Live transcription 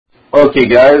Okay,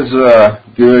 guys,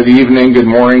 good evening, good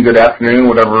morning, good afternoon,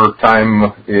 whatever time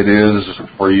it is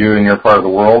for you in your part of the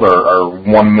world. Our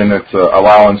 1 minute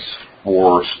allowance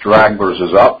for stragglers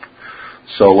is up.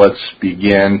 So let's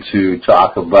begin to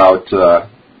talk about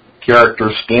character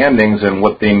standings and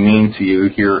what they mean to you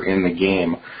here in the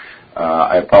game.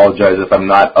 I apologize if I'm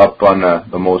not up on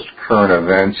the most current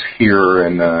events here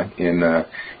in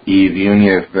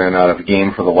E-UNI. I've been out of the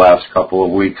game for the last couple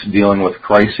of weeks dealing with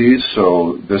crises,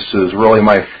 so this is really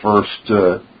my first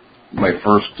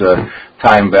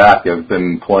time back. I've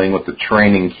been playing with the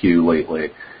training queue lately,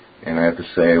 and I have to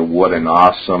say, what an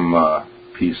awesome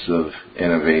piece of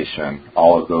innovation.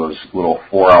 All of those little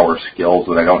 4-hour skills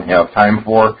that I don't have time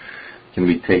for can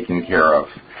be taken care of.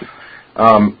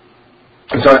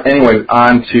 So anyway,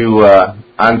 on to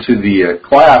the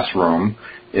classroom.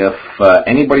 If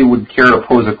anybody would care to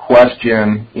pose a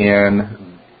question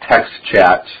in text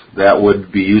chat, that would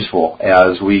be useful.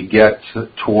 As we get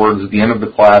towards the end of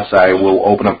the class, I will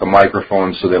open up the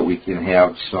microphone so that we can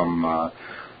have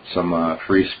some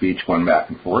free speech going back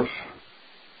and forth.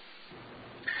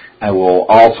 I will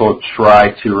also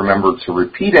try to remember to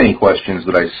repeat any questions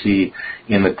that I see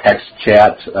in the text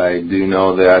chat. I do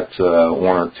know that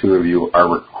one or two of you are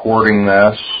recording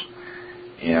this,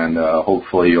 and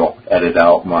hopefully you'll edit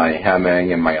out my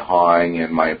hemming and my hawing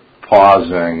and my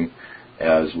pausing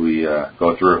as we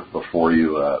go through before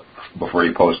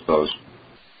you post those.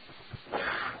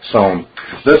 So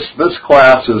this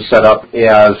class is set up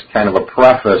as kind of a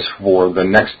preface for the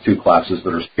next two classes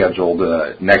that are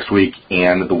scheduled next week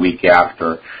and the week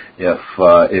after.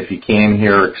 If you came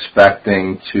here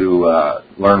expecting to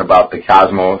learn about the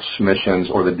Cosmos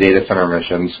missions or the data center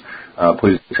missions,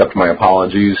 please accept my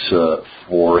apologies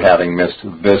for having missed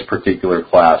this particular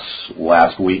class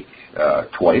last week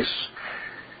twice.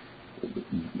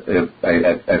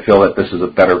 I feel that this is a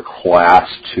better class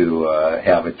to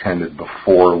have attended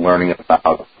before learning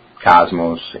about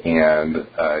Cosmos and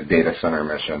data center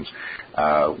missions.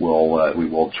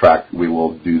 We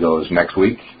will do those next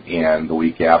week and the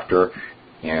week after.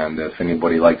 And if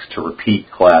anybody likes to repeat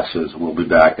classes, we'll be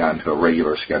back onto a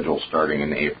regular schedule starting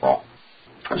in April.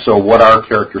 So what are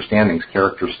character standings?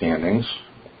 Character standings,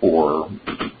 or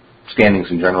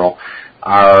standings in general,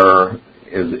 are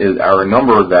a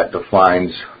number that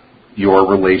defines your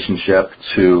relationship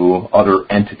to other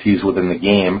entities within the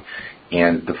game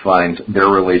and defines their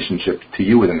relationship to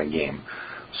you within the game.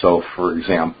 So, for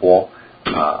example,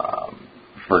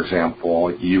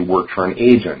 you work for an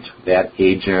agent. That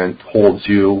agent holds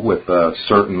you with a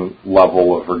certain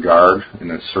level of regard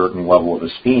and a certain level of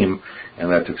esteem,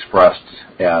 and that's expressed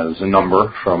as a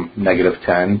number from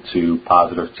 -10 to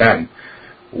 +10.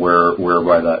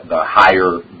 Whereby the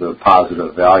higher the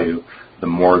positive value, the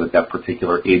more that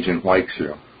particular agent likes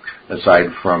you.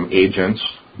 Aside from agents,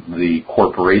 the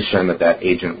corporation that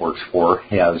agent works for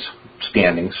has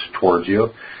standings towards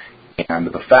you, and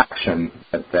the faction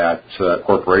that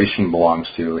corporation belongs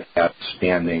to has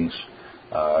standings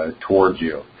towards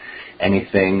you.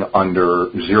 Anything under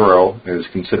 0 is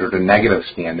considered a negative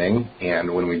standing,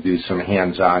 and when we do some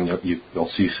hands-on, you'll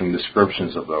see some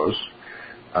descriptions of those.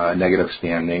 Negative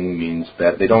standing means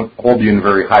that they don't hold you in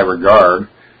very high regard,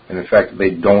 and in fact, they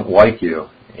don't like you.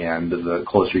 And the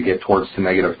closer you get towards to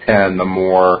 -10, the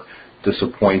more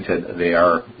disappointed they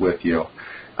are with you.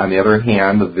 On the other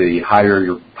hand, the higher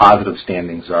your positive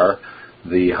standings are,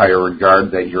 the higher regard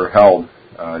that you're held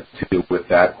to with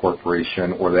that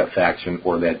corporation or that faction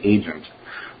or that agent.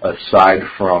 Aside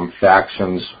from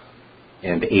factions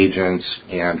and agents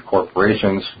and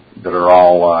corporations that are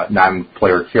all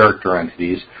non-player character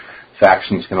entities,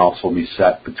 factions can also be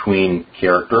set between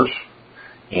characters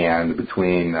and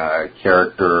between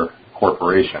character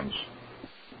corporations.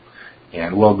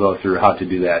 And we'll go through how to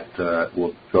do that.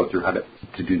 We'll go through how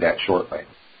to do that shortly.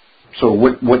 So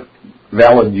what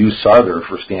valid use are there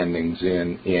for standings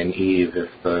in EVE? If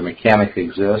the mechanic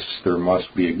exists, there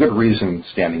must be a good reason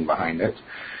standing behind it.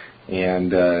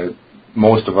 And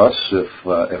most of us,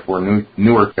 if we're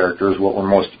newer characters, what we're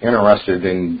most interested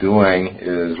in doing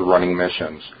is running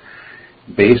missions.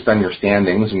 Based on your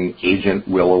standings, an agent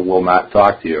will or will not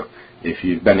talk to you. If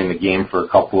you've been in the game for a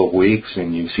couple of weeks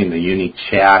and you've seen the uni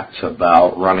chats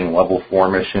about running level 4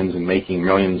 missions and making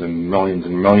millions and millions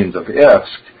and millions of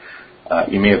ISK,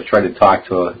 you may have tried to talk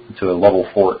to a level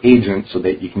 4 agent so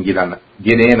that you can get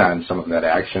in on some of that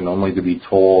action, only to be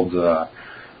told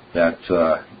that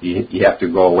you have to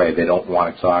go away. They don't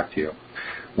want to talk to you.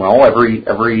 Well,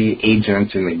 every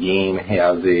agent in the game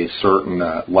has a certain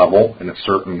level and a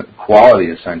certain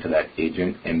quality assigned to that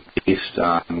agent, and based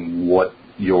on what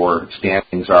your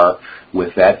standings are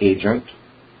with that agent,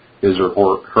 his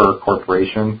or her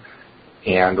corporation,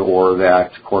 and or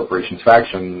that corporation's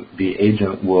faction, the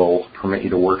agent will permit you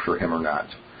to work for him or not.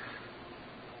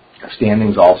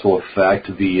 Standings also affect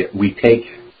the retake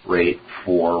rate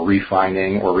for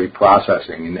refining or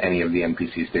reprocessing in any of the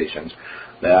NPC stations.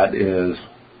 That is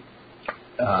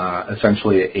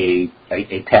essentially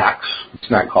a tax. It's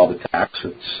not called a tax.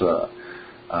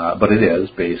 But it is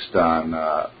based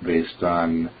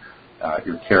on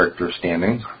your character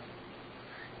standings.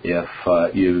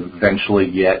 If you eventually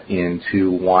get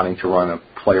into wanting to run a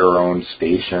player-owned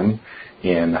station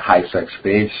in high-sec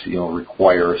space, you'll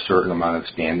require a certain amount of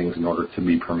standings in order to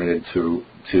be permitted to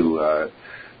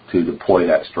deploy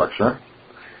that structure.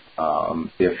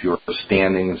 If your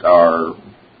standings are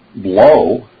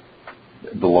below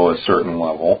a certain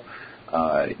level,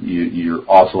 you're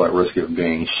also at risk of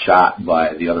being shot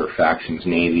by the other faction's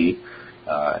navy,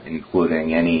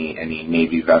 including any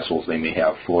navy vessels they may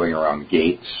have floating around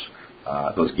gates.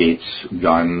 Those gates,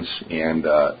 guns, and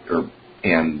the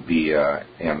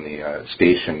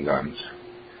station guns.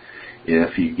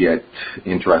 If you get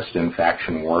interested in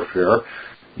faction warfare,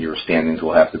 your standings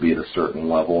will have to be at a certain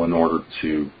level in order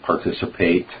to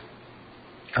participate.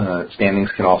 Standings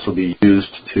can also be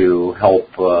used to help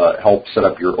set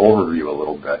up your overview a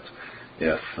little bit.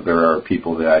 If there are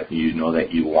people that you know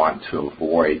that you want to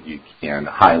avoid, you can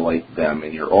highlight them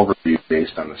in your overview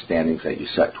based on the standings that you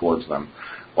set towards them.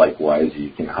 Likewise,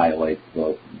 you can highlight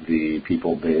the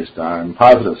people based on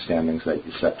positive standings that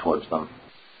you set towards them.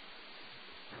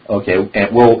 Okay,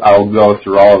 and I'll go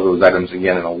through all of those items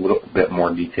again in a little bit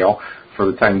more detail. For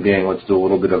the time being, let's do a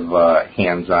little bit of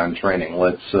hands-on training.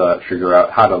 Let's figure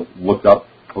out how to look up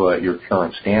your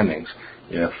current standings.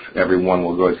 If everyone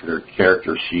will go to their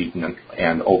character sheet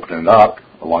and open it up,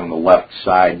 along the left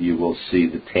side you will see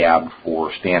the tab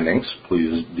for standings.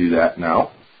 Please do that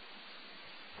now.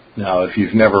 Now, if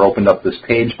you've never opened up this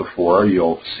page before,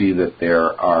 you'll see that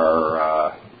there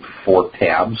are 4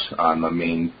 tabs on the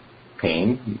main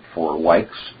pane for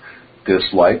likes,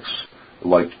 dislikes,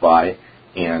 liked by,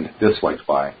 and disliked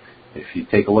by. If you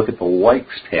take a look at the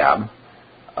likes tab,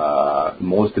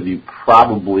 most of you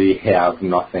probably have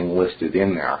nothing listed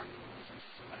in there.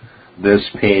 This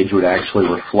page would actually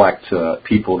reflect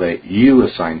people that you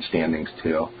assign standings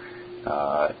to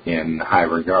in high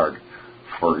regard.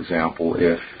 For example,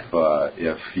 if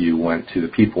you went to the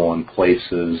People and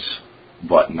Places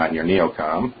button on your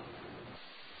Neocom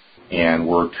and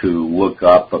were to look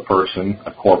up a person,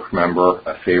 a corp member,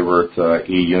 a favorite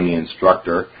E-UNI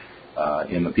instructor,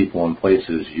 in the People and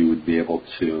Places, you would be able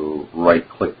to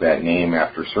right-click that name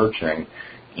after searching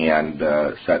and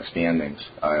set standings.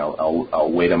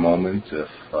 I'll wait a moment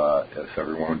if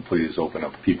everyone would please open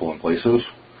up People and Places.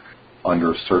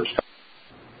 Under Search,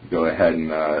 go ahead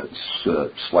and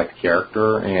select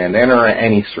character and enter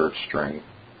any search string.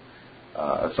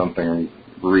 Something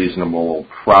reasonable will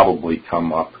probably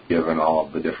come up given all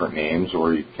of the different names,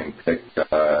 or you can pick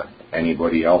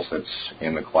anybody else that's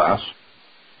in the class.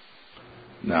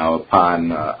 Now,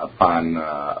 upon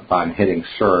hitting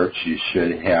search, you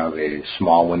should have a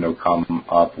small window come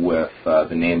up with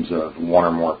the names of one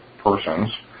or more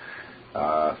persons.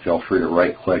 Feel free to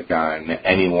right-click on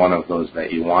any one of those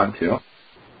that you want to.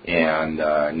 And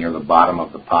near the bottom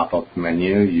of the pop-up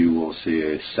menu, you will see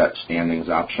a Set Standings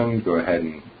option. Go ahead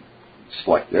and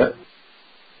select it.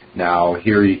 Now,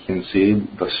 here you can see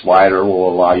the slider will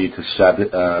allow you to set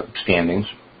standings,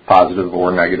 positive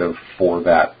or negative, for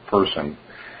that person.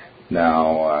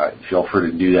 Now, feel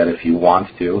free to do that if you want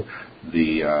to.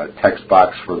 The text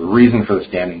box for the reason for the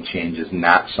standing change is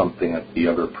not something that the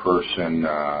other person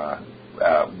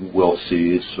will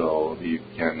see, so you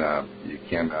can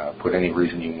put any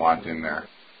reason you want in there.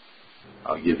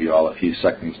 I'll give you all a few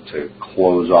seconds to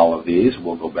close all of these.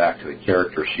 We'll go back to the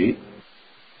character sheet.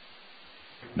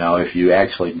 Now, if you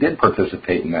actually did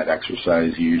participate in that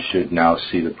exercise, you should now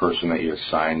see the person that you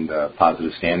assigned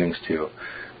positive standings to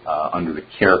under the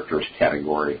characters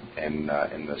category in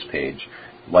this page.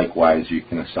 Likewise, you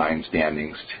can assign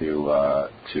standings to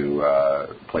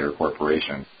player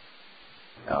corporation.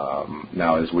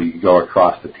 Now, as we go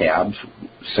across the tabs,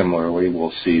 similarly,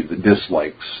 we'll see the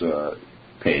dislikes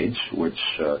page, which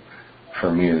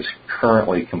for me is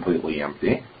currently completely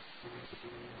empty.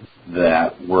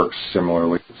 That works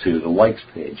similarly to the likes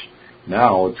page.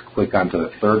 Now, let's click onto the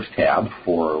third tab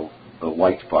for the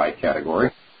liked by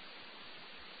category.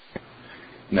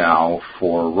 Now,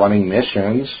 for running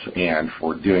missions and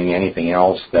for doing anything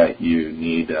else that you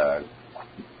need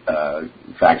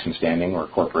faction standing or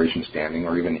corporation standing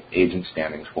or even agent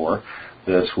standings for,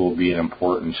 this will be an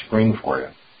important screen for you.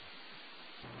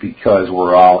 because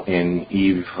we're all in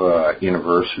Eve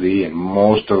University and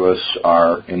most of us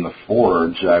are in the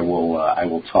Forge, I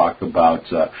will talk about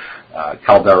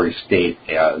Caldari State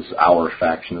as our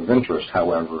faction of interest.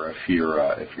 However, if you're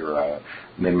a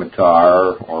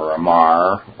Minmatar or a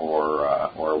Mar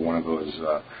or one of those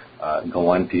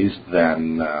Galentis,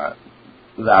 then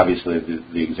obviously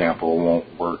the example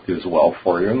won't work as well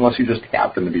for you unless you just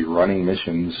happen to be running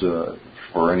missions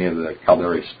for any of the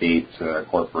Caldari State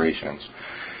corporations.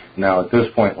 Now, at this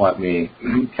point, let me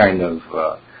kind of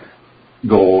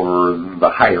go over the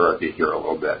hierarchy here a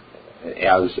little bit.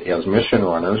 As mission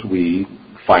runners, we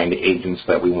find agents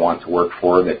that we want to work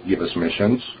for that give us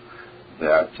missions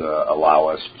that allow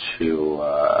us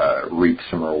to reap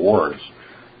some rewards.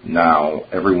 Now,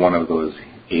 every one of those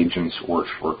agents works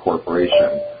for a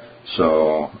corporation.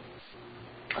 So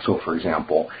for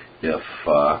example,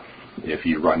 if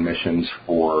you run missions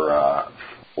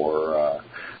for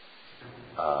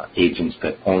agents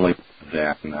that only,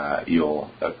 then you'll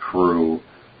accrue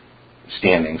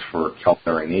standings for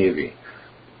Caldari Navy.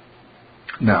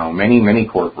 Now, many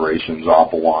corporations all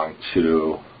belong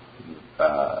to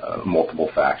multiple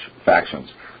factions.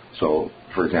 So,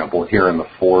 for example, here in the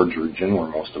Forge region, where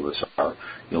most of us are,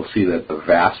 you'll see that the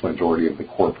vast majority of the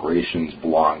corporations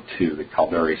belong to the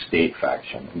Caldari State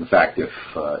faction. In fact,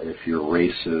 if your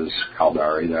race is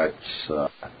Caldari,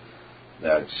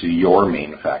 that's your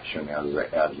main faction as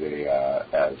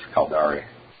Caldari.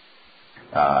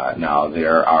 Now,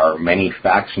 there are many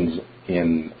factions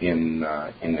in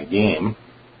the game.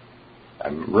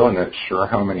 I'm really not sure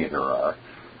how many there are,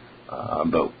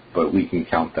 but we can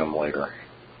count them later.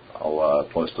 I'll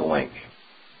post a link.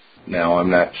 Now, I'm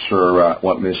not sure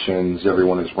what missions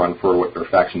everyone has run for, what their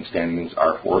faction standings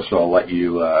are for, so I'll let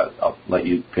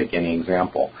you pick any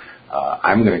example.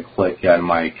 I'm going to click on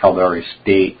my Caldari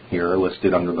State here,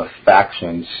 listed under the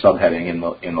Factions subheading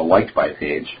in the Liked By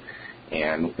page,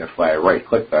 and if I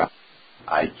right-click that,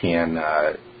 I can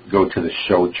go to the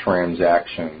Show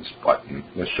Transactions button.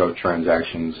 The Show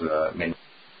Transactions menu.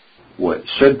 What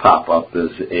should pop up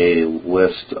is a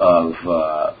list of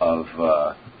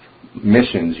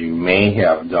missions you may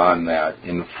have done that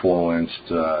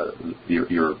influenced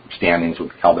your standings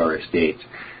with Caldari State,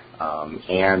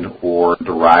 and or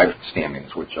derived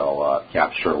standings, which I'll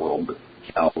capture a little bit.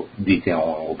 I'll detail a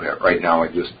little bit. Right now, I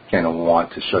just kind of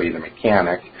want to show you the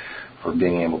mechanic for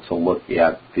being able to look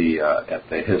at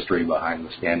the history behind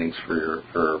the standings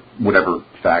for whatever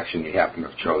faction you happen to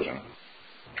have chosen.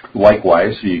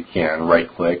 Likewise, you can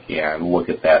right-click and look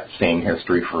at that same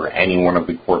history for any one of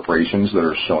the corporations that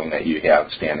are showing that you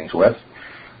have standings with,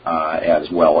 as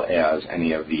well as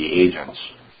any of the agents.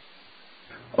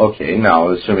 Okay, now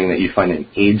assuming that you find an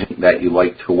agent that you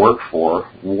like to work for,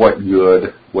 what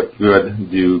good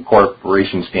do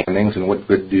corporation standings and what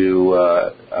good do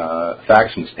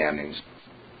faction standings?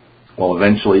 Well,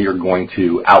 eventually you're going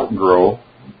to outgrow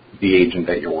the agent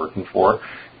that you're working for.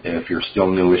 If you're still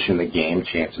newish in the game,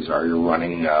 chances are you're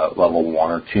running level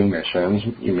 1 or 2 missions.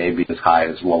 You may be as high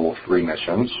as level 3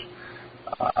 missions.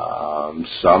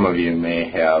 Some of you may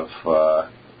have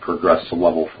progressed to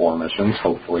level 4 missions.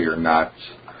 Hopefully you're not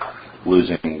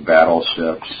losing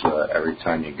battleships every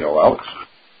time you go out.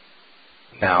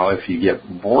 Now, if you get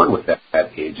bored with that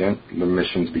agent, the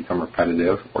missions become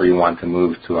repetitive, or you want to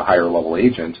move to a higher level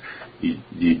agent,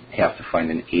 you have to find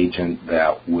an agent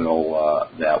that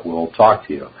will talk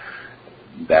to you.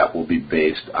 That will be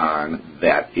based on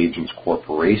that agent's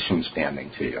corporation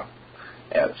standing to you.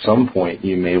 At some point,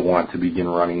 you may want to begin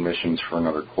running missions for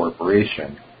another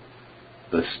corporation.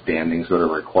 The standings that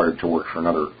are required to work for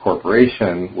another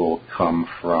corporation will come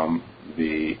from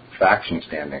the faction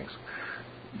standings.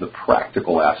 The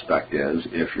practical aspect is,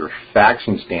 if your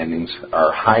faction standings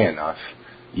are high enough,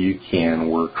 you can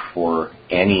work for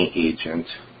any agent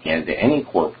and any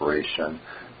corporation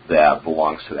that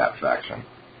belongs to that faction.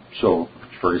 So,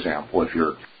 for example, if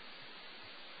your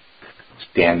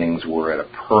standings were at a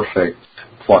perfect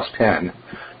 +10,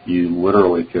 you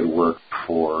literally could work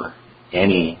for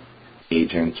any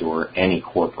agent or any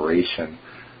corporation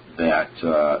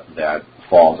that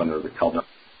falls under the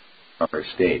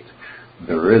Caldari State.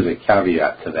 There is a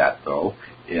caveat to that, though.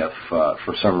 If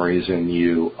for some reason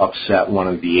you upset one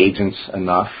of the agents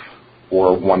enough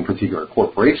or one particular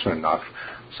corporation enough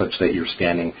such that your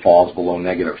standing falls below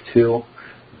 -2,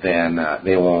 then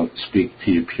they won't speak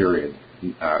to you, period,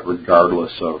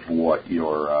 regardless of what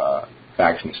your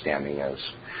faction standing is.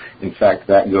 In fact,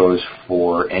 that goes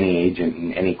for any agent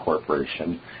in any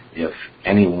corporation. If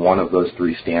any one of those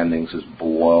 3 standings is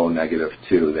below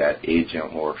 -2, that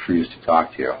agent will refuse to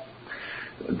talk to you.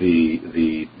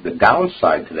 The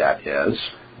downside to that is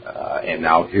And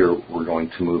now here we're going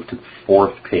to move to the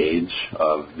fourth page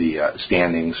of the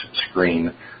standings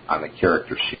screen on the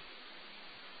character sheet.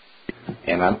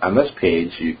 And on this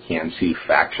page you can see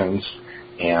factions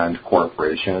and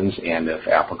corporations and, if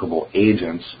applicable,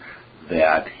 agents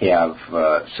that have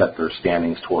set their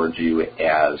standings towards you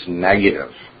as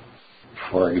negative.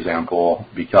 For example,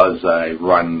 because I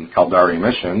run Caldari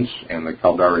missions, and the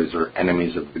Caldaris are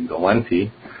enemies of the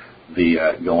Galenti, the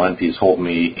Galentis hold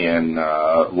me in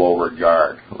low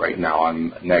regard. Right now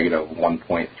I'm negative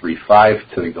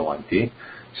 1.35 to the Galenti.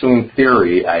 So in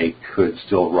theory, I could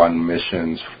still run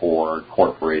missions for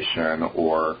corporation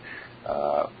or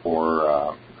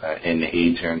an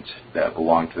agent that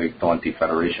belong to the Galenti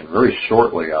Federation. Very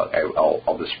shortly,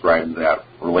 I'll describe that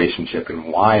relationship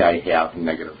and why I have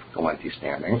negative Galenti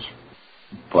standings.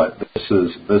 But this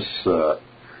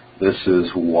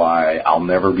is why I'll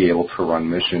never be able to run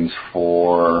missions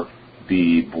for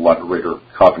the Blood Raider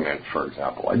Covenant, for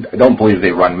example. I don't believe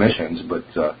they run missions, but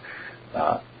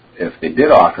if they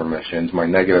did offer missions, my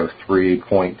negative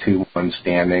 3.21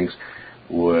 standings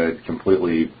would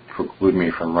completely preclude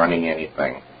me from running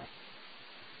anything.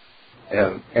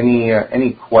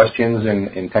 Any questions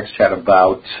in text chat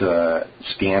about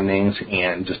standings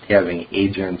and just having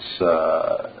agents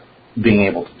being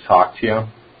able to talk to you?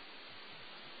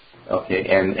 Okay,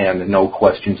 and no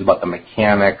questions about the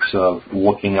mechanics of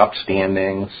looking up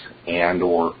standings and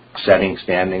or setting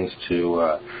standings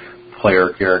to player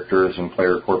characters and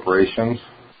player corporations?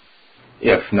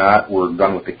 If not, we're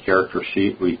done with the character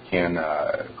sheet. We can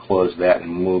close that and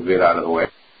move it out of the way.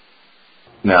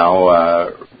 Now,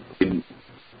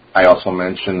 I also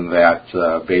mentioned that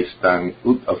based on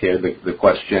the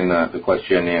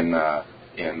question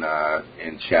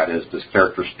in chat is, does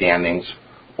character standings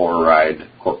override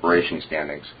corporation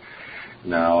standings?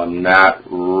 Now, I'm not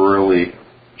really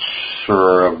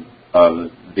sure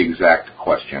of the exact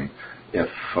question. If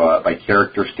by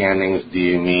character standings, do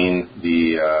you mean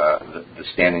the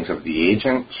standings of the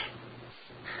agent?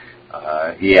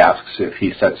 He asks if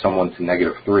he set someone to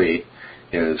negative 3,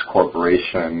 his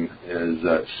corporation is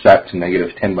set to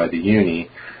negative 10 by the E-UNI,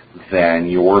 then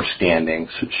your standings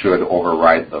should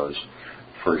override those.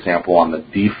 For example, on the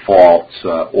default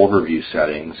overview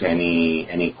settings,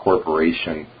 any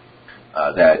corporation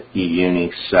that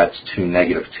E-UNI sets to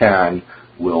negative 10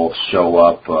 will show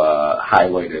up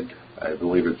highlighted. I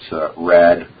believe it's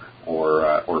red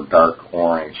or dark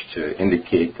orange to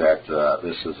indicate that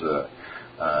this is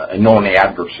a known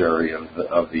adversary of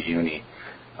the E-UNI.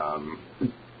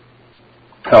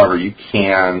 However, you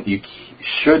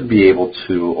should be able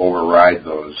to override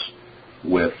those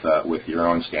with your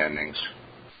own standings.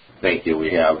 Thank you.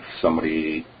 We have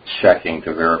somebody checking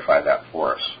to verify that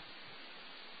for us.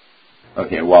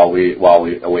 Okay. While we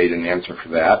await an answer for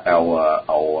that,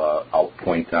 I'll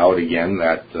point out again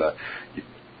that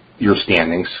your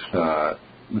standings, or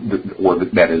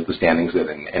that is the standings that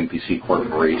an NPC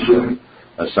corporation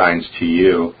assigns to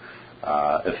you,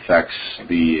 affects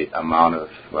the amount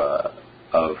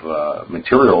of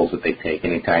materials that they take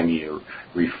anytime you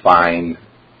refine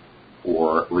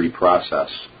or reprocess.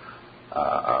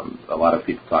 A lot of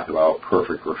people talk about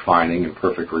perfect refining and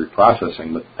perfect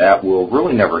reprocessing, but that will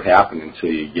really never happen until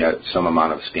you get some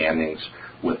amount of standings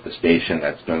with the station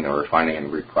that's doing the refining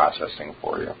and reprocessing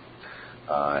for you.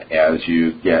 As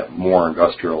you get more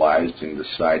industrialized and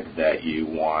decide that you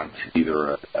want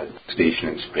either a station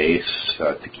in space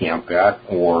to camp at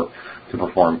or to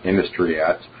perform industry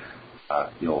at,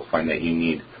 you'll find that you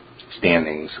need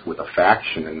standings with a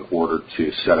faction in order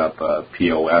to set up a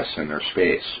POS in their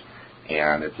space.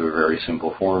 And it's a very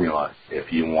simple formula.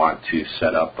 If you want to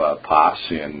set up a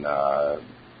POS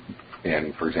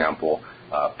in for example,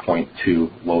 0.2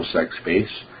 low-sec space,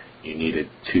 you need a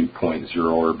 2.0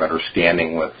 or better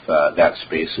standing with that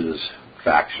space's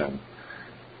faction.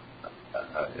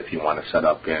 If you want to set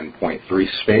up in 0.3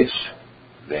 space,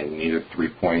 then you need a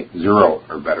 3.0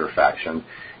 or better faction,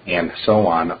 and so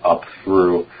on up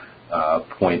through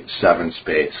 0.7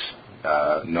 space.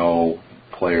 No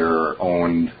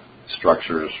player-owned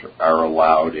structures are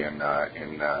allowed in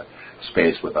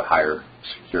space with a higher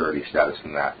security status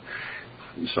than that.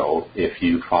 So if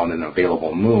you found an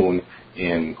available moon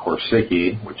in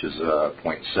Korsiki, which is a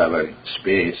 0.7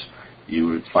 space, you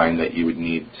would find that you would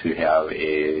need to have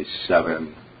a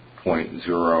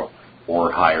 7.0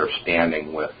 or higher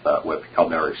standing with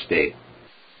Caldari State.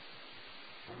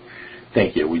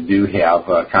 Thank you. We do have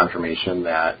confirmation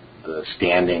that the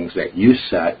standings that you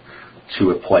set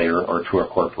to a player or to a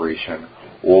corporation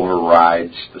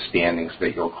overrides the standings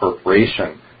that your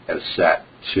corporation has set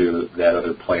to that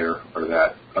other player or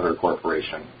that other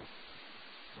corporation.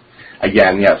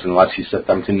 Again, yes, unless you set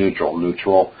them to neutral.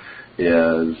 Neutral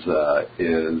is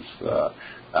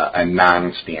a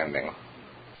non-standing.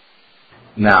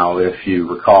 Now, if you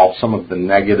recall some of the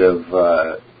negative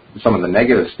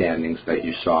standings that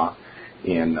you saw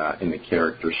in the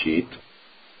character sheet.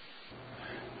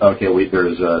 Okay,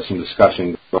 there's some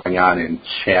discussion going on in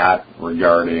chat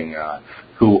regarding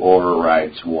who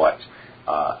overrides what.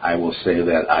 I will say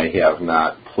that I have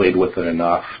not played with it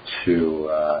enough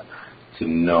to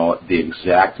know the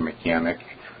exact mechanic.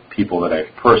 People that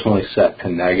I've personally set to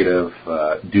negative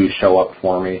do show up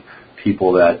for me.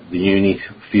 People that the uni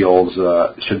feels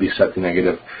should be set to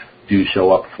negative do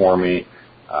show up for me.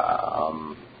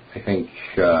 I think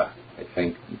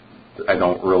I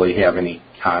don't really have any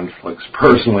conflicts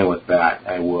personally with that.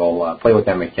 I will play with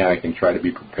that mechanic and try to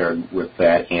be prepared with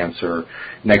that answer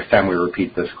next time we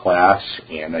repeat this class,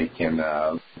 and I can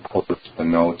post the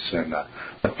notes and a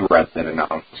thread that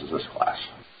announces this class.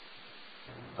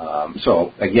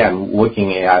 So again,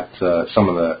 looking at some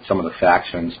of the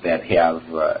factions that have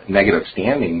negative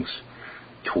standings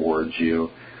towards you,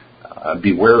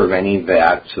 beware of any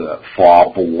that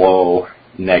fall below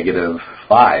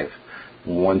 -5.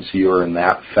 Once you're in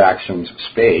that faction's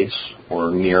space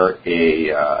or near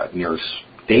a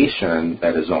station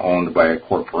that is owned by a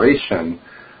corporation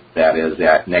that is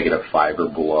at -5 or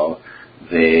below,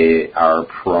 they are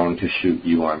prone to shoot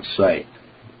you on sight.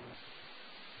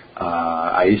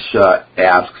 Aisha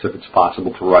asks if it's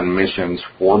possible to run missions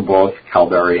for both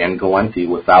Calderon and Galenti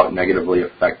without negatively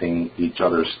affecting each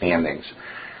other's standings.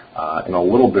 In a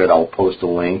little bit, I'll post a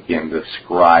link and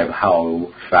describe how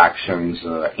factions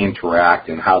interact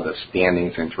and how the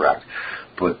standings interact.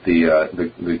 But the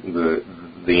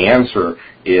answer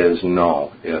is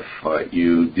no. If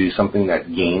you do something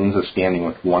that gains a standing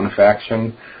with one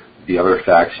faction, the other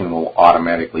faction will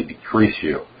automatically decrease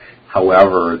you.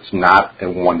 However, it's not a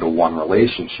one-to-one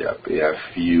relationship. If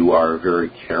you are very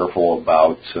careful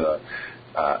about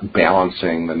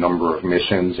balancing the number of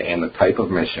missions and the type of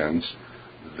missions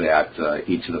that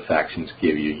each of the factions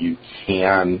give you, you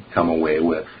can come away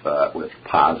with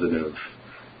positive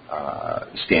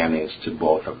standings to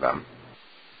both of them.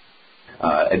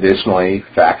 Additionally,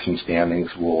 faction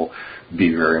standings will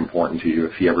be very important to you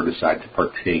if you ever decide to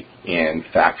partake in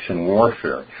faction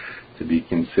warfare. To be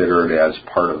considered as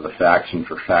part of the faction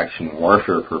for faction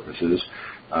warfare purposes,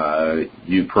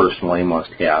 you personally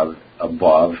must have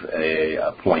above a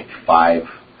 0.5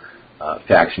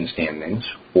 faction standings,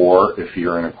 or if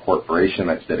you're in a corporation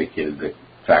that's dedicated to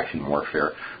faction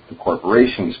warfare, the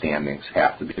corporation standings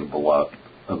have to be above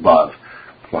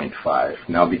 0.5.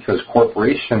 Now, because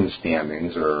corporation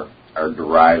standings are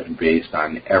derived based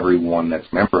on everyone that's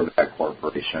a member of that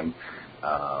corporation,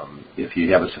 if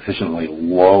you have a sufficiently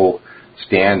low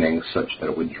standing such that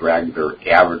it would drag their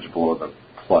average below the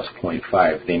plus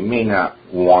 0.5, they may not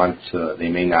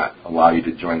allow you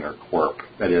to join their corp.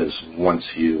 That is, once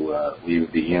you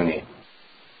leave the uni.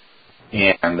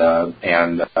 And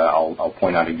I'll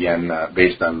point out again,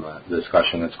 based on the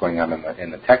discussion that's going on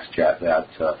in the text chat, that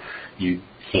you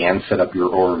can set up your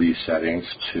overview settings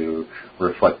to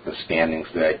reflect the standings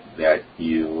that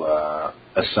you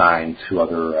assign to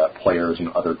other players and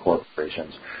other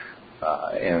corporations.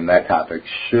 And that topic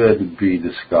should be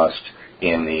discussed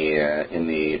in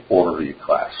the overview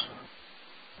class.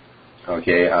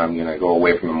 Okay, I'm going to go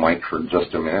away from the mic for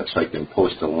just a minute so I can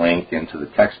post a link into the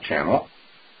text channel.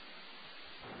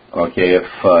 Okay,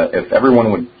 if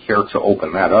everyone would care to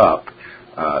open that up,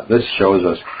 this shows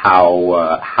us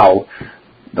how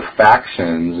the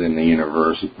factions in the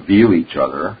universe view each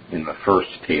other in the first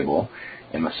table,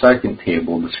 and the second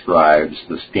table describes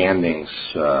the standings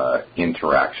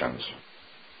interactions.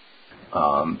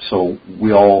 So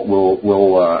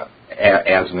we'll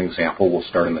as an example, we'll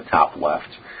start in the top left.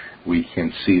 We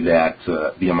can see that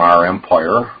the Amar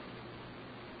Empire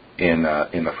in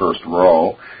the first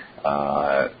row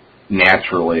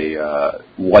naturally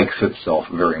likes itself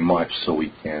very much, so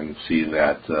we can see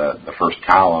that the first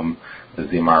column is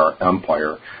the Amar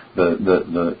Empire.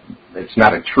 It's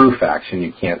not a true faction.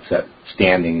 You can't set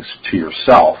standings to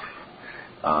yourself,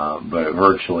 but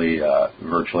virtually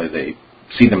they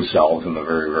see themselves in the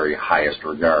very, very highest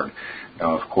regard.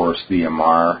 Now, of course, the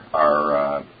Amar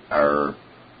are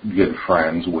good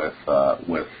friends with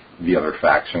the other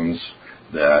factions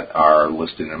that are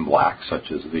listed in black,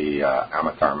 such as the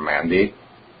Amatar Mandate,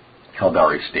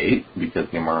 Caldari State, because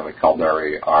the Amar and the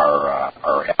Caldari are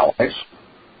allies.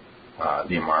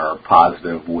 The Amar are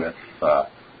positive with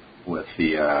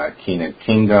the Kenid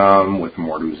Kingdom, with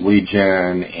Mordu's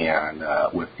Legion, and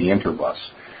with the Interbus.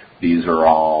 These are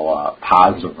all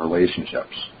positive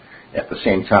relationships. At the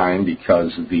same time,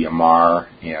 because the Amar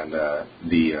and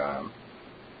the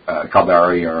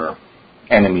Caldari are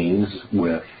enemies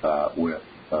with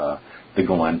the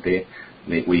Galente,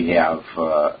 we have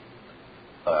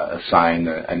assigned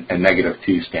a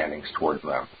 -2 standings towards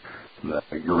them. The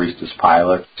Garistas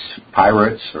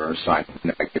pirates are assigned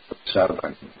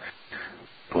 -7.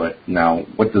 But now,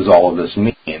 what does all of this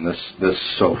mean? This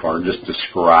so far just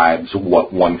describes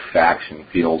what one faction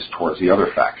feels towards the other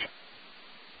faction.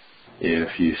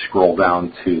 If you scroll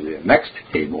down to the next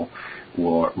table,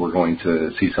 we're going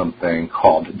to see something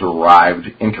called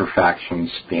derived interfaction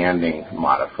standing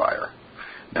modifier.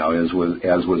 Now, as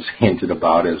was hinted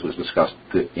about, as was discussed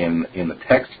in the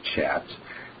text chat,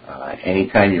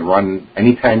 anytime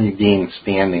you gain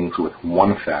standings with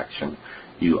one faction,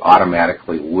 you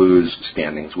automatically lose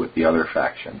standings with the other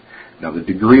faction. Now, the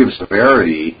degree of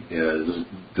severity is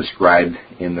described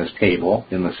in this table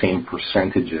in the same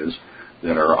percentages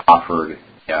that are offered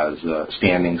as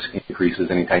standings increases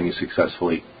anytime you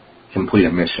successfully complete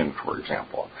a mission, for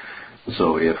example.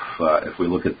 So if we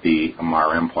look at the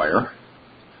Amar Empire,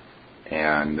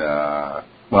 and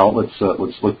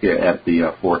let's look at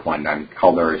the fourth line down,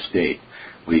 Caldari State.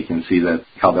 We can see that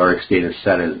Caldari State is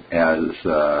set as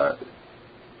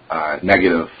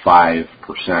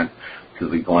 -5% to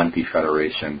the Galente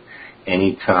Federation.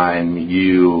 Anytime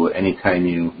you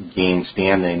gain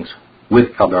standings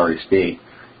with Caldari State,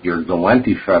 your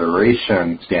Galente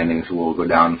Federation standings will go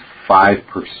down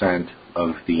 5%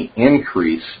 of the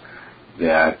increase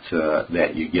that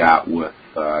you got with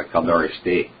Caldari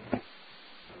State.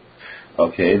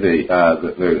 Okay,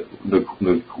 the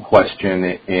question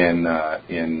in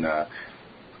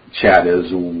chat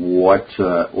is what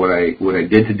I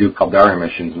did to do Caldari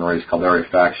missions and raise Caldari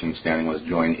faction standing was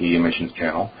join E missions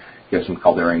channel, get some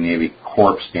Caldari Navy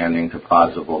Corps standing to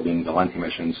positive while doing Galente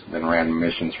missions, then ran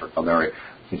missions for Caldari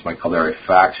since my Caldari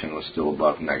faction was still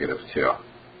above -2.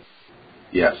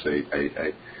 Yes,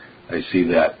 I see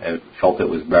that. I felt it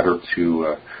was better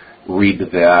to read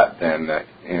that than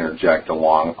interject a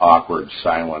long, awkward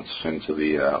silence into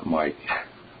the mic.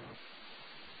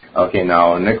 Okay,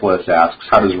 now Nicholas asks,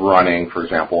 how does running, for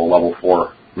example, a level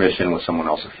 4 mission with someone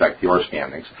else affect your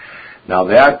standings? Now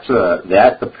that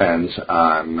depends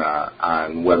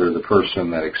on whether the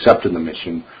person that accepted the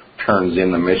mission turns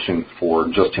in the mission for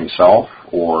just himself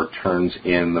or turns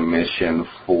in the mission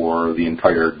for the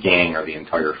entire gang or the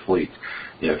entire fleet.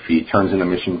 If he turns in the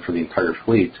mission for the entire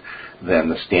fleet, then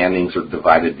the standings are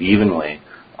divided evenly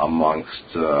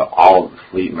amongst all of the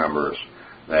fleet members.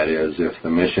 That is, if the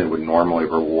mission would normally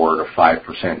reward a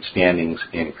 5% standings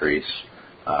increase,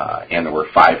 and there were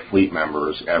 5 fleet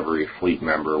members, every fleet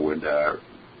member would,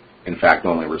 in fact,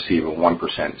 only receive a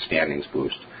 1% standings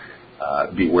boost.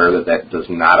 Beware that does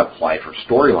not apply for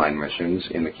storyline missions.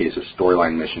 In the case of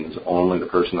storyline missions, only the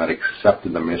person that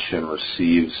accepted the mission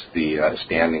receives the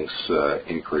standings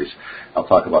increase. I'll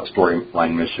talk about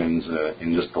storyline missions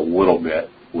in just a little bit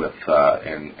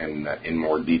in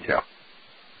more detail.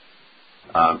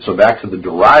 So back to the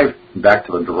derived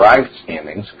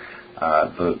standings.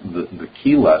 The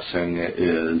key lesson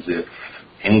is if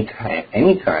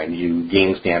anytime you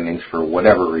gain standings for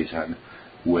whatever reason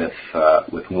with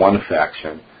one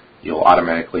faction, you'll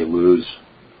automatically lose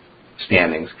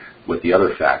standings with the other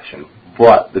faction.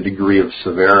 But the degree of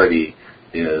severity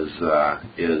is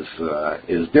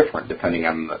different depending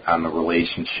on the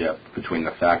relationship between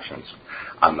the factions.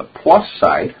 On the plus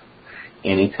side,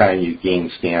 anytime you gain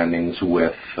standings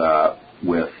with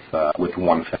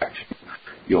one faction,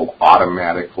 you'll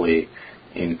automatically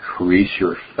increase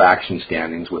your faction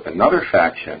standings with another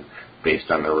faction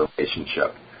based on their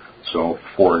relationship. So,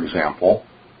 for example,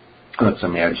 let's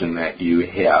imagine that you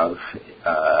have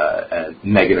a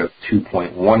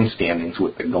 -2.1 standings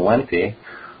with the Galente,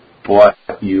 but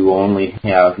you only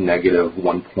have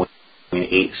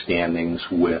 -1.8 standings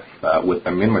with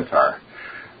the Minmatar.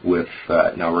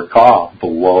 Now recall,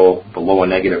 below a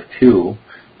 -2,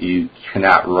 you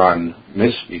cannot run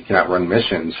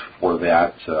missions for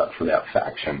that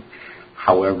faction.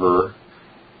 However,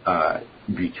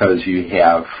 because you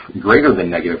have greater than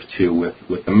 -2 with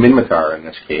the Minmatar in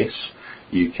this case,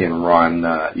 you can run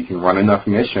enough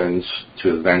missions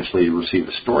to eventually receive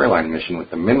a storyline mission with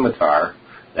the Minmatar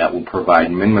that will provide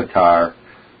Minmatar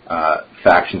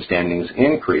faction standings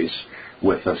increase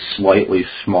with a slightly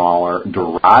smaller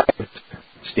derived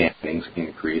standings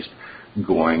increase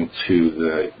going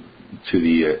to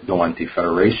the Galente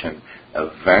Federation.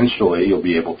 Eventually, you'll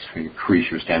be able to increase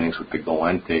your standings with the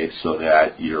Galente so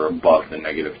that you're above the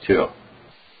 -2.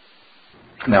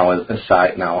 Now,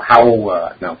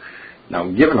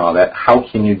 given all that, how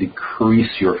can you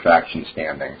decrease your faction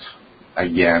standings?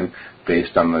 again,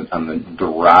 based on the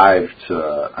derived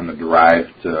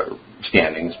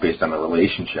standings, based on the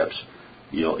relationships,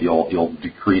 you'll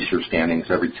decrease your standings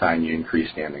every time you increase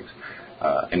standings.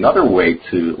 Another way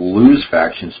to lose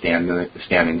faction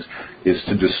standings is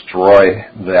to destroy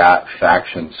that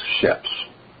faction's ships.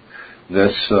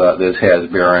 This has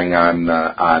bearing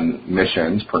on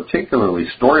missions, particularly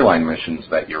storyline missions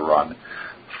that you run.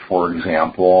 For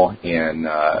example, in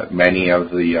many of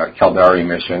the Calderon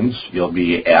missions, you'll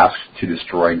be asked to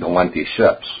destroy Galenti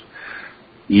ships.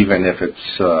 Even if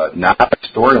it's not a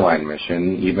storyline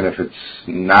mission, even if it's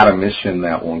not a mission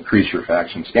that will increase your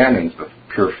faction standings, the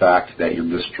pure fact that you're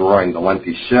destroying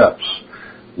Galenti ships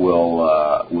will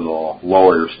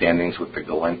lower your standings with the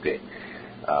Galenti.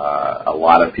 A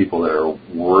lot of people that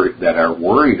are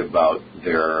worried about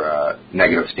their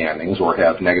negative standings or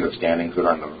have negative standings that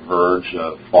are on the verge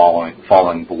of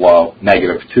falling below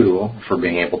 -2 for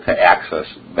being able to access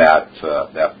that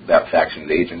faction's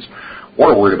agents,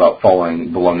 or worried about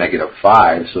falling below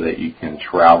 -5 so that you can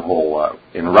travel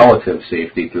in relative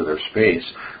safety through their space,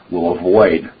 will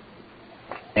avoid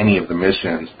any of the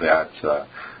missions that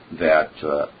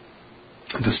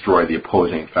destroy the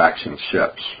opposing faction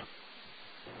ships.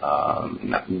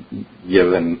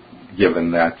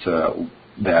 Given that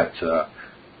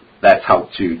that's how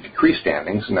to decrease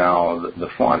standings. Now the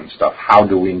fun stuff. How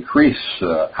do we increase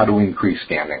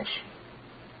standings?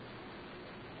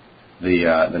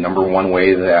 The number one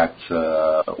way that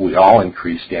we all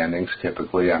increase standings,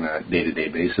 typically on a day-to-day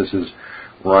basis, is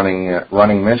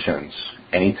running missions.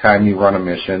 Anytime you run a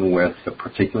mission with a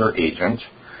particular agent,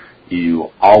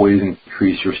 you always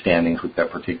increase your standings with that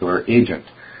particular agent,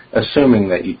 assuming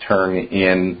that you turn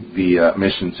in the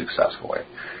mission successfully.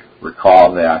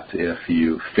 Recall that if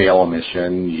you fail a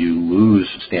mission, you lose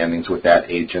standings with that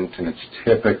agent, and it's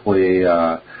typically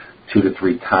 2 to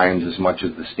 3 times as much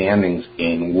as the standings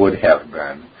gain would have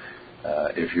been.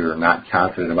 If you're not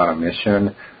confident about a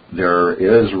mission, there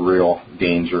is real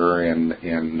danger in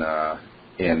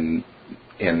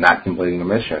not completing the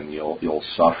mission. You'll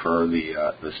suffer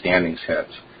the standings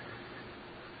hits.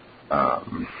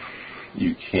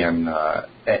 You can,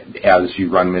 as you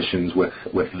run missions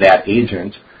with that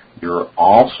agent, you're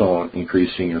also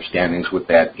increasing your standings with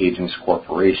that agent's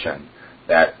corporation.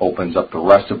 That opens up the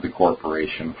rest of the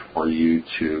corporation for you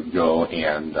to go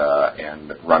and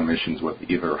run missions with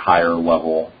either higher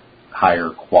level, higher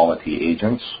quality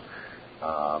agents,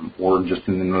 or just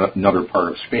in another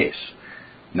part of space.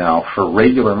 Now, for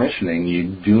regular missioning, you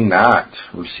do not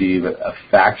receive a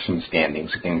faction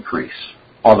standings increase.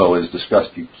 Although, as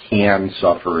discussed, you can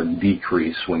suffer a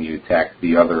decrease when you attack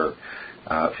the other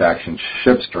faction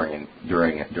ships during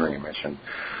a mission.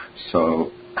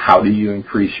 So, how do you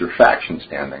increase your faction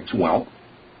standings? Well,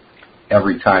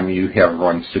 every time you have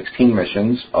run 16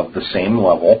 missions of the same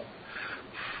level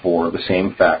for the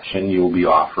same faction, you will be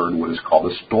offered what is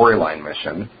called a storyline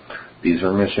mission. These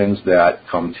are missions that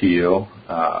come to you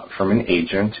from an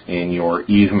agent in your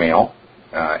Eve mail,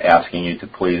 asking you to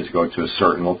please go to a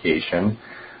certain location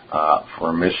for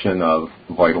a mission of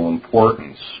vital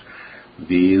importance.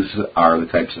 These are the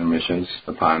types of missions,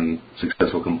 upon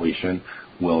successful completion,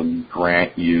 will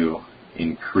grant you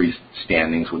increased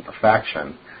standings with the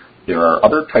faction. There are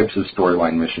other types of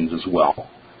storyline missions as well.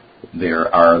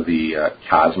 There are the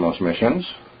Cosmos missions,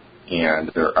 and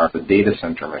there are the data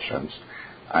center missions.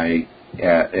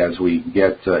 As we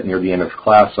get near the end of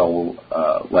class, I'll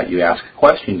let you ask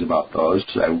questions about those.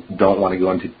 I don't want to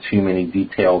go into too many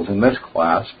details in this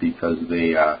class because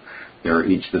they're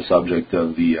each the subject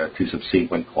of the 2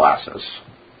 subsequent classes.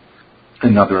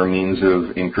 Another means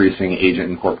of increasing agent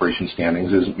and corporation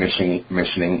standings is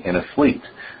missioning in a fleet.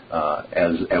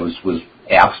 As was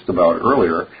asked about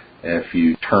earlier, if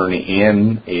you turn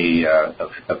in a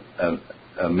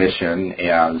mission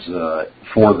as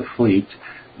for the fleet,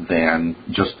 then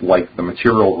just like the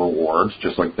material rewards,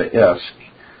 just like the ISK,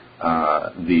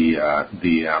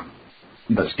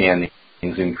 the standings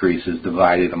increase is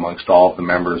divided amongst all of the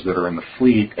members that are in the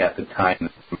fleet at the time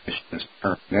that the mission is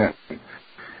turned in.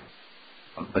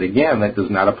 But again, that does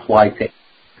not apply to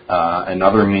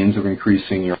another means of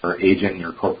increasing your agent and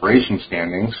your corporation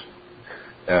standings.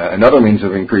 Another means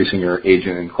of increasing your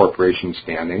agent and corporation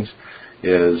standings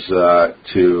is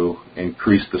to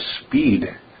increase the speed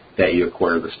that you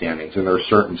acquire the standings. And there are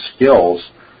certain skills.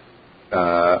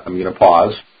 I'm going to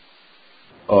pause.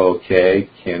 Okay,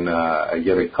 can I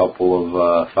get a couple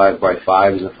of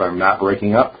 5x5s if I'm not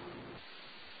breaking up?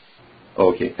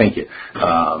 Okay, thank you.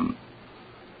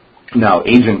 Now,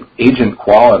 agent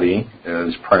quality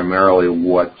is primarily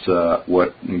what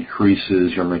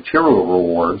increases your material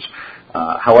rewards.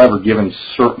 However, given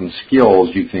certain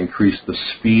skills, you can increase the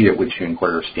speed at which you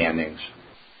acquire standings.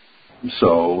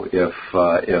 So if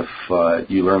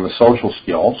you learn the social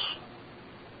skills,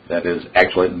 that is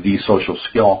actually the social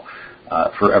skill,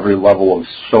 for every level of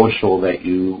social that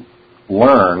you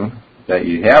learn, that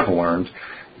you have learned,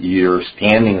 your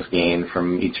standings gained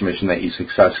from each mission that you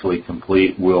successfully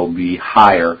complete will be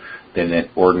higher than it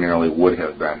ordinarily would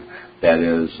have been. That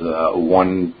is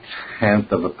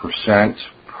 0.1%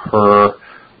 per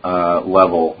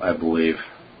level, I believe.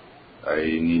 I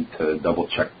need to double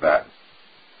check that.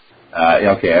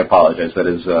 Okay, I apologize. That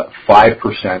is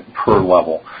 5% per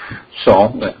level.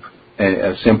 So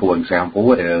a simple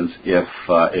example is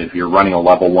if you're running a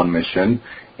level 1 mission,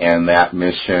 and that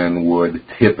mission would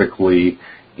typically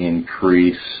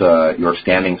increase your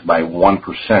standings by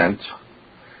 1%,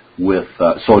 with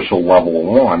social level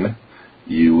 1,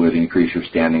 you would increase your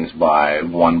standings by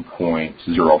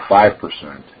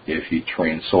 1.05%. If you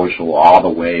train social all the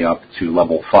way up to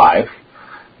level 5,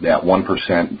 that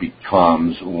 1%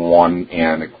 becomes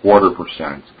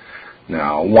 1.25%.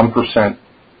 Now, 1%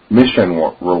 mission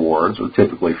rewards are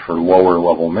typically for lower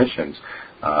level missions.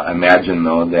 Imagine,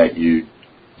 though, that you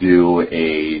do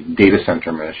a data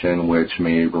center mission, which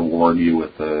may reward you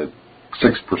with a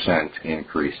 6%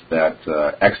 increase. That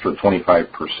extra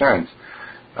 25%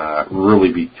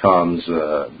 really becomes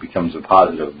a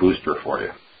positive booster for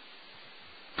you.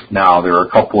 Now, there are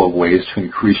a couple of ways to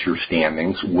increase your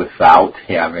standings without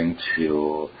having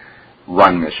to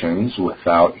run missions,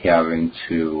 without having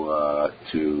to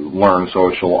learn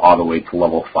social all the way to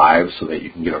level 5 so that you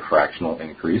can get a fractional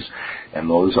increase. And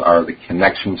those are the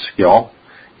connection skill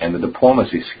and the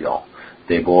diplomacy skill.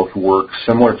 They both work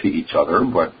similar to each other,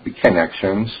 but the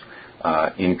connections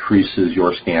increases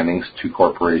your standings to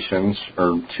corporations,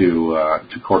 or to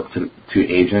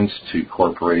agents, to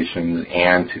corporations,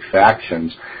 and to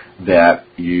factions that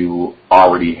you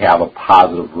already have a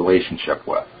positive relationship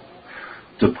with.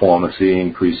 Diplomacy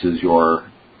increases your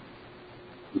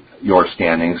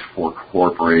standings for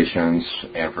corporations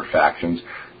and for factions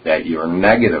that you're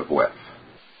negative with.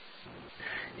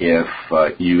 If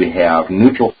you have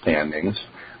neutral standings,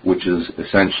 which is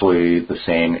essentially the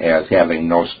same as having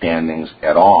no standings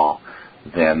at all,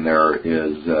 then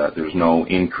there's no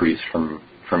increase from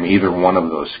either one of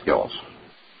those skills.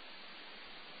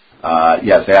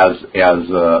 Yes, as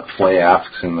Flay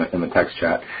asks in the text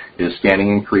chat, is standing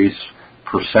increase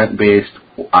percent based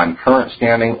on current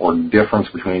standing or difference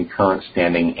between current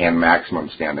standing and maximum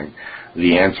standing?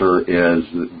 The answer is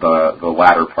the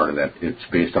latter part of that. It's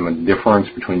based on the difference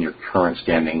between your current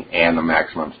standing and the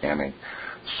maximum standing.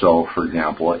 So, for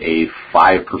example, a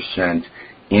 5%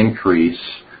 increase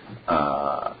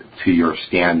to your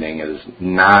standing is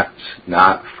not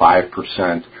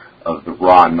 5% of the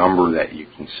raw number that you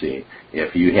can see.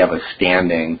 If you have a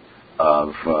standing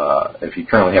if you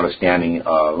currently have a standing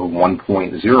of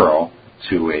 1.0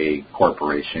 to a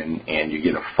corporation and you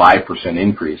get a 5%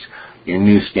 increase, your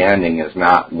new standing is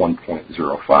not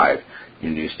 1.05.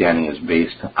 Your new standing is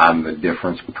based on the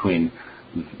difference between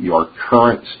your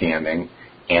current standing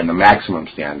and the maximum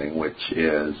standing, which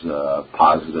is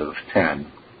positive 10.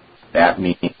 That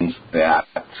means that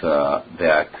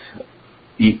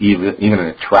even an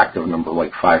attractive number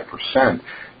like 5%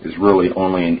 is really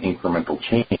only an incremental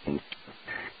change.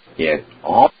 It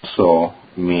also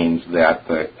means that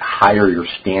the higher your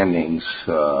standings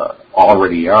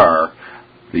already are,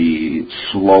 the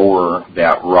slower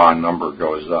that raw number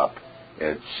goes up.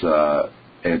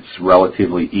 It's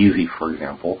relatively easy, for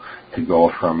example, to go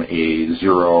from a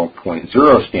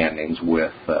 0.0 standings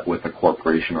with a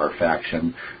corporation or a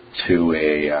faction to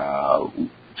a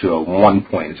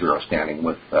 1.0 standing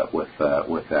with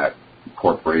that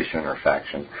corporation or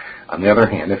faction. On the other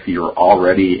hand, if you're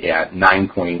already at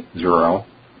 9.0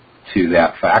 to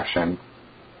that faction,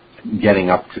 getting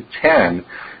up to 10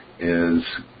 is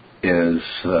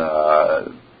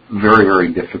very,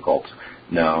 very difficult.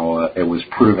 Now, it was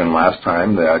proven last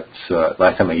time I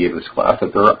gave this class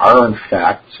that there are in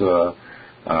fact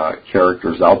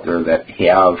characters out there that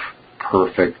have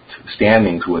perfect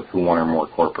standings with one or more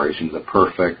corporations, a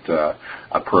perfect 10,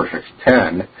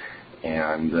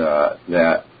 and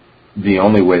that the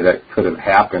only way that could have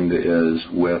happened is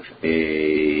with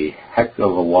a heck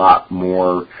of a lot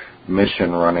more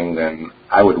mission running than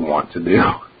I would want to do.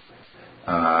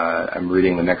 I'm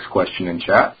reading the next question in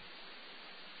chat.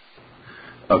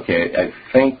 Okay, I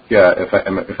think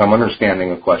if I'm understanding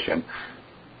the question,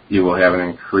 you will have an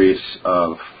increase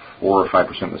of 4 or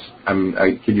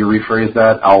 5%. Could you rephrase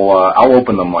that? I'll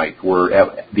open the mic. We're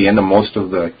at the end of most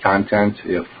of the content.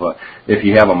 If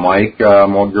you have a mic,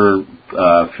 Mulger,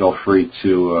 feel free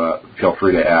to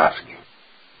ask.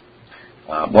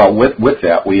 Well, with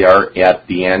that, we are at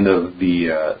the end of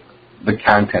the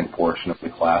content portion of the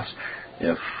class.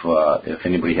 If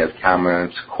anybody has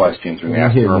comments, questions, or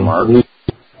nasty remarks,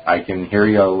 I can hear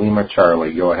you, Lima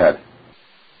Charlie. Go ahead.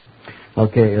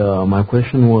 Okay, my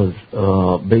question was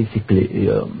basically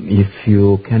if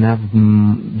you can have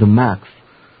the max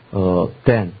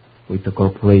 10 with the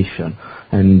corporation,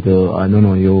 and I don't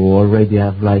know, you already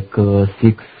have like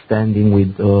 6 standing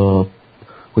with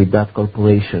that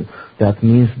corporation. That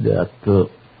means that the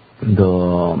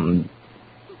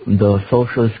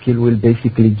social skill will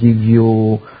basically give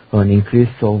you an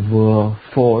increase of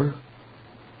 4/5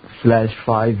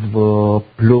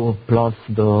 plus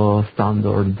the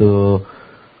standard,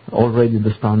 already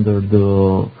the standard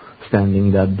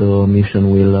standing that the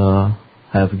mission will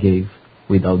have gave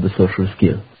without the social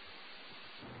skill.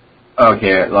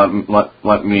 Okay,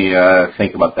 let me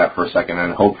think about that for a second,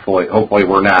 and hopefully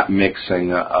we're not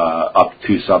mixing up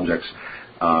two subjects.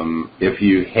 If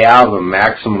you have a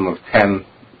maximum of 10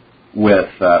 with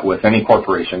any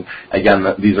corporation, again,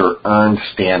 these are earned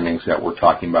standings that we're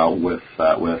talking about with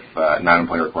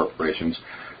non-employer corporations.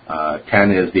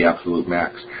 10 is the absolute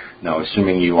max. Now,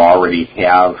 assuming you already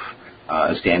have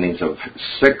standings of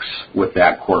 6 with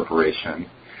that corporation,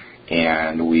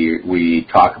 and we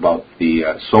talk about the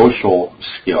social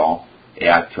skill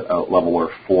at level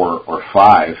or 4 or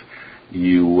 5,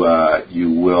 you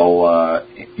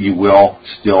will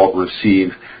still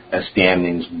receive a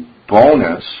standings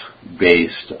bonus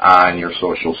based on your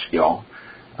social skill.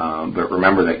 But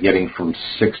remember that getting from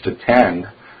 6 to 10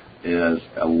 is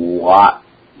a lot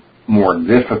more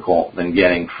difficult than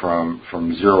getting from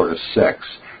 0 to 6.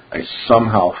 I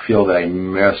somehow feel that I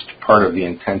missed part of the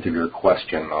intent of your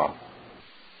question, though.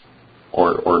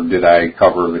 Or did I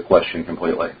cover the question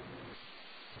completely?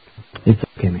 It's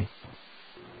okay, mate.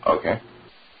 Okay.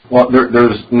 Well,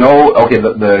 there's no... Okay,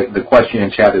 the question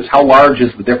in chat is, how large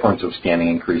is the difference of standing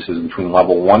increases between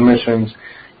level 1 missions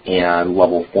and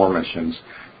level 4 missions?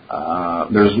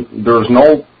 There's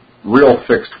no real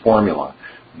fixed formula.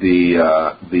 The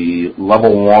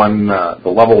level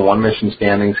 1 mission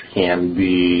standings can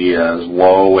be as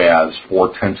low as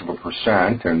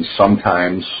 0.4%, and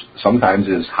sometimes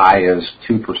as high as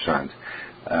 2%.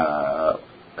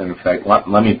 In fact,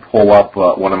 let me pull up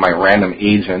one of my random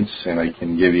agents, and I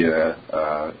can give you a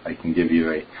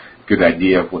good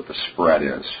idea of what the spread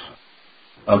is.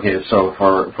 Okay, so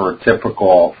for a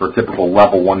typical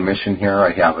level 1 mission here,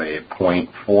 I have a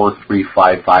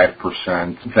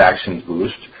 0.4355% factions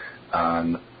boost.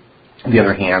 On the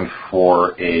other hand,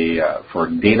 for a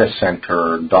data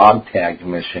center dog tag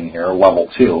mission here, level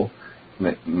 2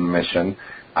 mission,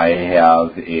 I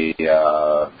have a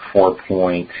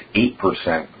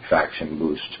 4.8% faction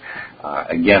boost.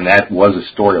 Again, that was a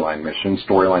storyline mission.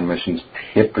 Storyline missions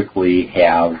typically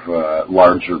have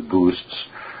larger boosts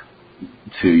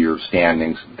to your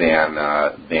standings than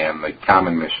the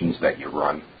common missions that you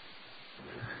run.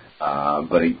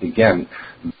 But again,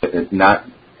 it's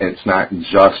not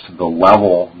just the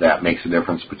level that makes a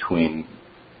difference between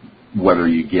whether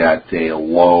you get a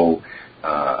low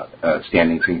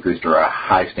standings increased or a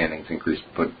high standings increased,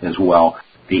 but as well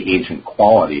the agent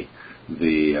quality.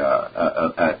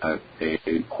 A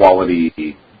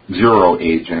quality 0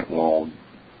 agent will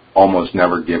almost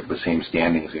never give the same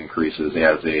standings increases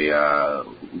as a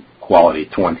quality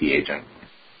 20 agent.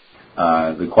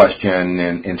 The question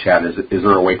in chat is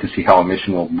there a way to see how a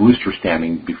mission will boost your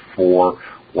standing before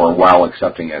or while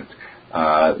accepting it?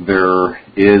 There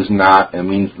is not a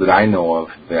means that I know of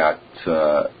that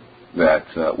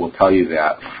will tell you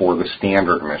that for the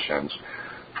standard missions.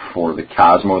 For the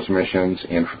Cosmos missions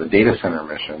and for the data center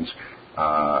missions,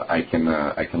 I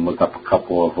can look up a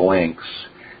couple of links.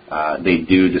 They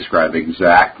do describe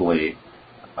exactly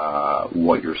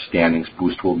what your standings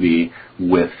boost will be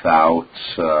without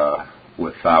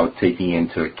taking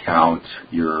into account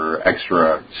your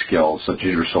extra skills, such as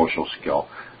your social skill.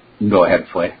 Go ahead,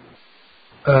 Flay.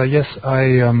 Yes,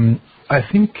 I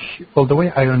think, well, the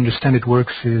way I understand it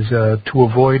works is to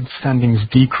avoid standings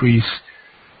decrease,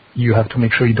 you have to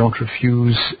make sure you don't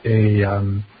refuse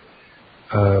 2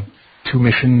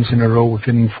 missions in a row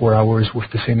within 4 hours with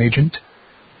the same agent.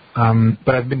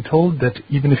 But I've been told that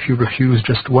even if you refuse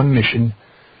just 1 mission,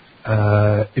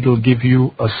 it'll give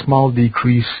you a small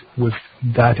decrease with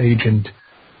that agent.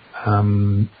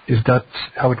 Is that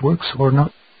how it works or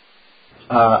not?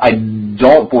 I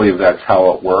don't believe that's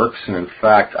how it works, and in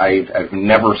fact, I've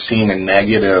never seen a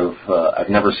negative. I've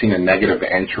never seen a negative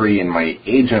entry in my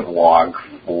agent log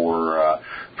for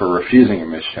refusing a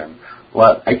mission.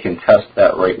 Well, I can test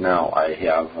that right now. I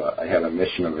have a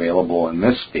mission available in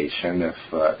this station.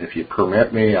 If you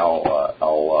permit me,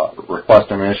 I'll request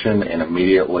a mission and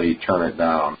immediately turn it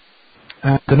down.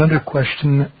 And another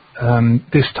question,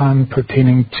 this time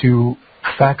pertaining to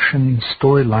faction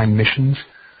storyline missions.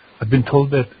 I've been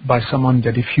told that by someone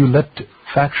that if you let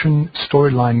faction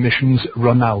storyline missions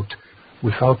run out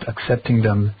without accepting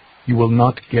them, you will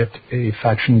not get a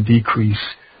faction decrease,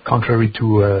 contrary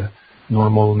to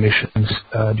normal missions.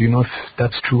 Do you know if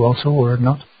that's true also or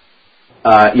not?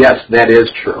 Yes, that is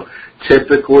true.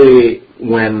 Typically,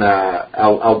 when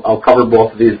I'll cover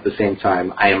both of these at the same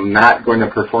time. I am not going to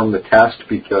perform the test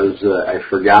because I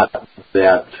forgot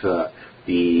that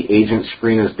the agent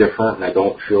screen is different, and I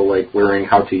don't feel like learning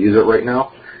how to use it right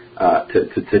now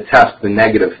to test the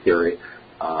negative theory,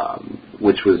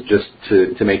 which was just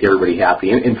to make everybody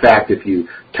happy. In fact, if you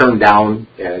turn down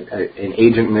an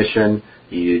agent mission,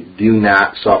 you do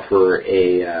not suffer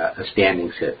a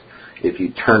standings hit. If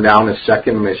you turn down a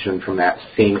second mission from that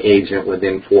same agent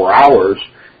within 4 hours,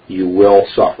 you will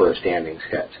suffer a standings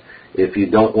hit. If you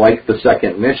don't like the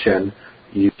second mission,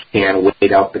 you can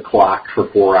wait out the clock for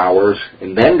 4 hours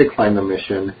and then decline the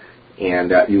mission,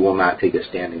 and you will not take a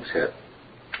standings hit.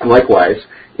 Likewise,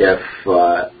 if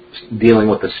dealing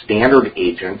with a standard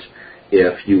agent,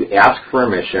 if you ask for a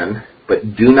mission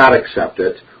but do not accept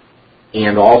it,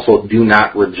 and also do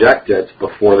not reject it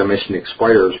before the mission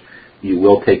expires, you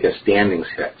will take a standings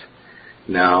hit.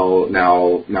 Now,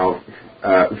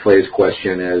 Flay's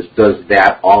question is, does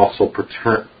that also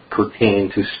pertain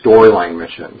to storyline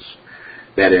missions?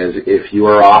 That is, if you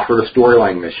are offered a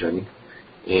storyline mission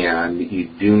and you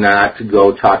do not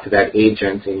go talk to that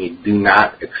agent and you do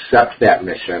not accept that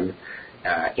mission,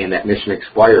 and that mission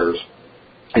expires,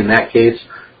 in that case,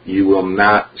 you will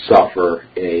not suffer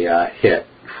a hit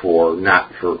for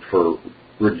not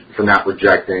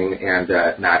rejecting and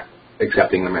not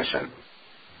accepting the mission.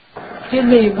 Excuse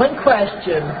me, one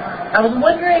question. I was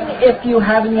wondering if you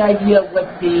have any idea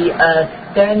what the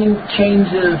standing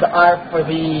changes are for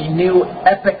the new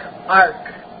Epic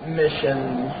Arc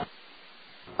missions.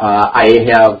 I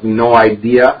have no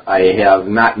idea. I have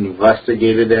not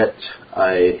investigated it.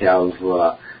 I have,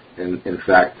 in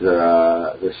fact,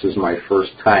 this is my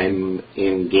first time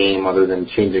in game other than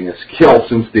changing a skill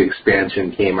since the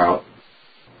expansion came out.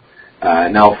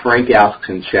 Now, Frank asks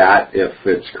in chat if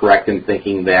it's correct in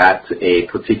thinking that a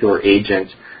particular agent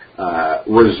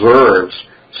reserves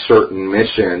certain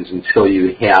missions until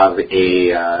you have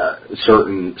a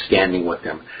certain standing with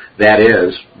him. That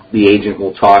is, the agent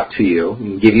will talk to you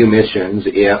and give you missions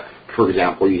if, for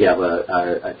example, you have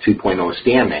a 2.0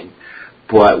 standing.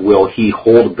 But will he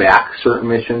hold back certain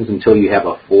missions until you have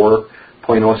a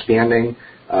 4.0 standing?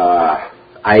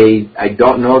 I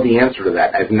don't know the answer to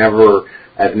that. I've never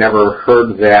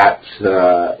heard that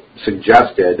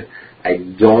suggested. I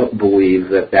don't believe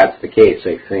that that's the case.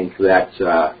 I think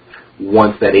that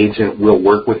once that agent will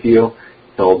work with you,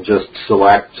 he'll just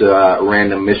select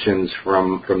random missions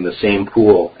from the same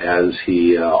pool as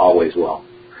he always will.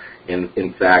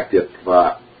 In fact, if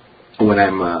when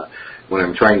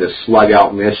I'm trying to slug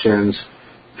out missions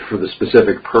for the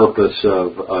specific purpose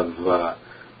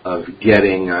of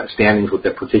getting standings with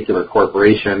that particular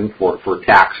corporation for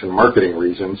tax and marketing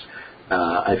reasons,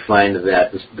 I find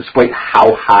that despite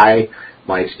how high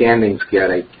my standings get,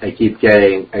 I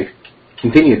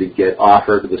continue to get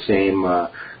offered the same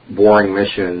boring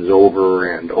missions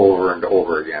over and over and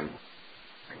over again.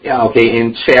 Yeah, okay,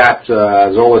 in chat,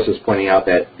 Zolas is pointing out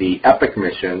that the epic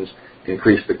missions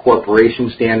increase the corporation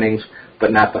standings,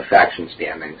 but not the faction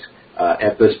standings.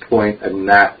 At this point, I'm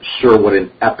not sure what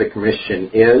an epic mission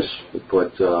is,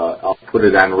 but I'll put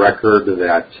it on record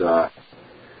that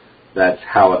that's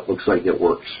how it looks like it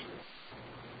works.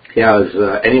 Has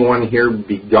anyone here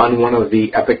begun one of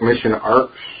the epic mission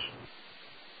arcs?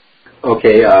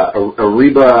 Okay,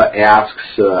 Ariba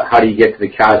asks, how do you get to the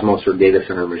Cosmos or data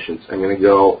center missions? I'm going to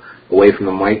go away from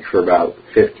the mic for about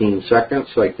 15 seconds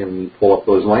so I can pull up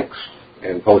those links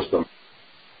and post them.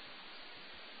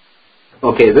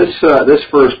 Okay, this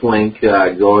first link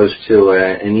goes to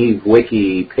an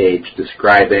E-Wiki page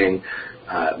describing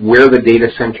where the data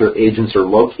center agents are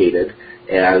located,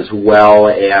 as well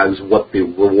as what the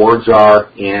rewards are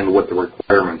and what the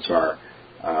requirements are.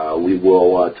 We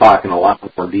will talk in a lot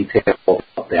more detail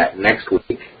about that next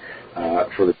week.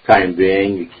 For the time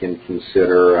being, you can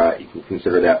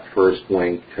consider that first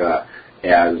link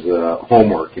as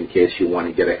homework in case you want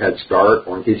to get a head start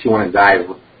or in case you want to dive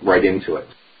right into it.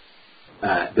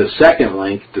 The second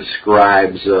link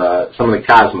describes some of the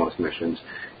Cosmos missions.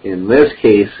 In this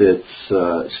case,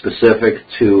 it's specific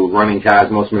to running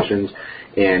Cosmos missions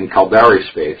in Caldari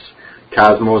space.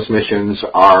 Cosmos missions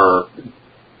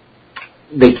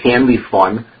they can be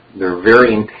fun. They're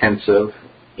very intensive,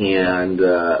 and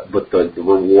but the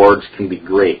rewards can be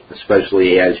great,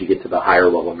 especially as you get to the higher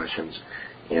level missions.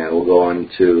 And we'll go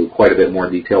into quite a bit more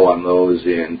detail on those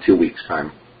in 2 weeks'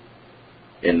 time.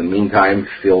 In the meantime,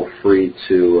 feel free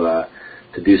to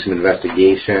do some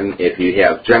investigation. If you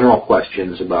have general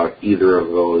questions about either of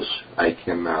those, I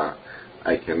can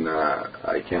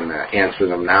answer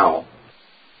them now.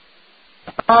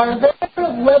 Are there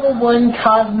level 1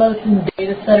 Cosmos and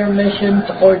data center missions,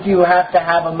 or do you have to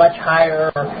have a much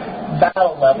higher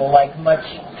battle level, like much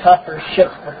tougher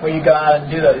ships before you go out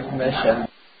and do those missions?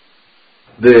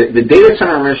 The data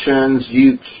center missions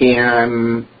you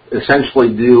can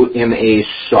essentially do in a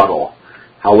shuttle.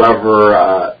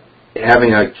 However,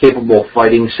 having a capable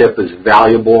fighting ship is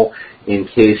valuable in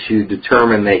case you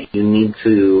determine that you need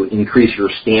to increase your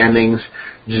standings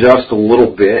just a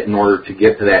little bit in order to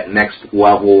get to that next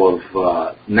level of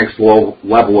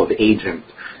agent.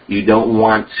 You don't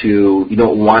want to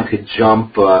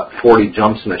jump 40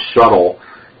 jumps in a shuttle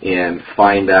and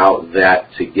find out that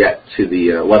to get to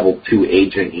the level 2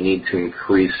 agent you need to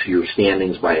increase your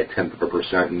standings by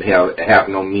 0.1% and have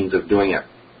no means of doing it.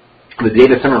 The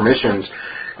data center missions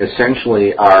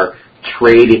essentially are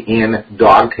trade-in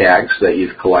dog tags that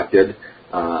you've collected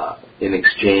in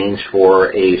exchange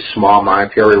for a small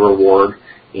monetary reward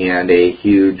and a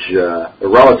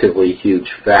relatively huge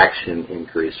faction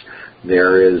increase.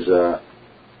 There is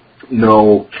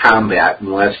no combat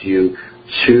unless you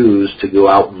choose to go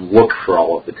out and look for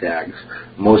all of the tags.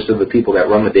 Most of the people that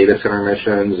run the data center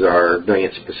missions are doing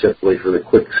it specifically for the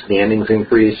quick standings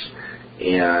increase,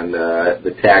 and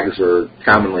the tags are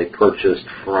commonly purchased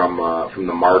from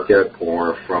the market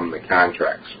or from the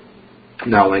contracts.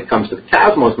 Now, when it comes to the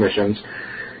Cosmos missions,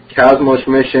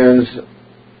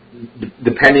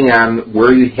 depending on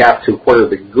where you have to acquire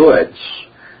the goods,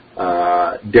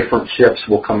 different ships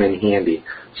will come in handy.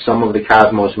 Some of the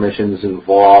Cosmos missions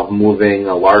involve moving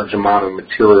a large amount of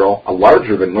material, a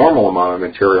larger than normal amount of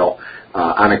material,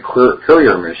 on a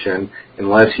courier mission,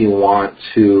 unless you want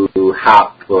to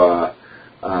hop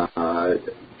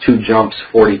 2 jumps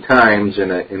 40 times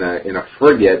in a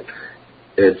frigate.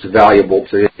 It's valuable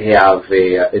to have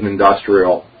an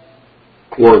industrial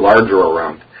or larger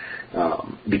around,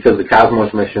 because the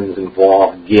Cosmos missions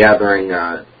involve gathering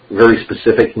very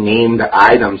specific named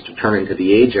items to turn into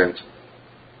the agent.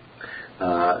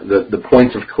 The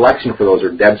points of collection for those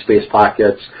are dead space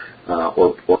pockets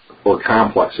or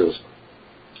complexes.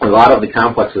 A lot of the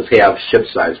complexes have ship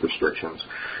size restrictions,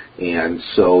 and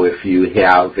so if you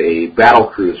have a battle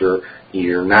cruiser,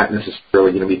 you're not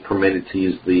necessarily going to be permitted to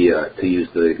use the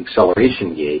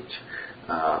acceleration gate,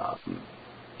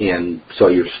 and so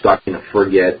you're stuck in a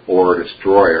frigate or a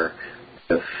destroyer.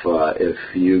 If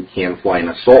you can fly an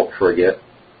assault frigate,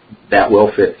 that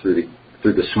will fit through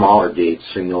the smaller gates,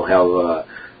 and you'll have a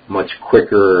much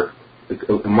quicker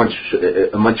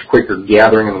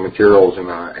gathering of the materials and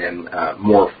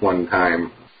more fun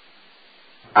time.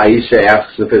 Aisha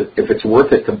asks if it's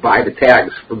worth it to buy the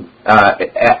tags. Worth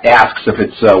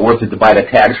it to buy the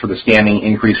tags for the standing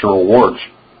increase or rewards,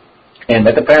 and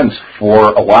that depends.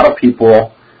 For a lot of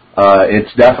people,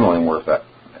 it's definitely worth it.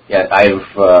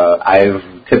 I've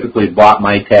typically bought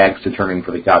my tags to turn in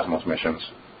for the Cosmos missions.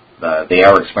 They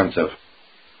are expensive.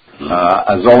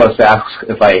 Azolas asks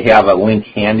if I have a link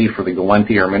handy for the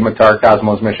Galenti or Minmatar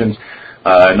Cosmos missions.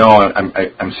 No,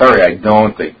 I'm sorry, I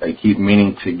don't. I keep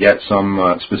meaning to get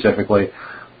some specifically,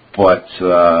 but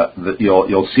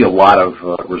you'll see a lot of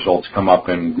results come up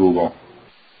in Google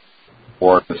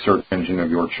or the search engine of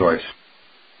your choice.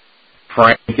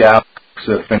 Frank asks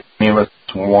if any of us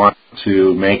want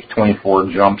to make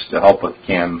 24 jumps to help with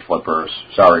can flippers.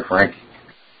 Sorry, Frank.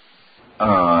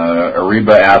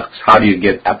 Ariba asks, how do you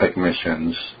get epic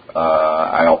missions?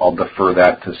 I'll defer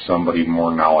that to somebody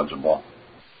more knowledgeable.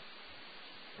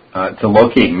 To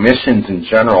locate missions in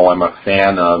general, I'm a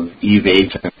fan of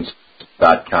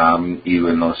eveagents.com,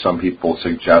 even though some people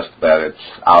suggest that it's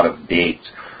out of date.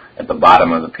 At the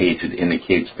bottom of the page, it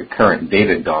indicates the current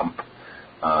data dump,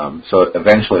 so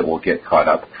eventually it will get caught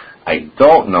up. I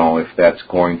don't know if that's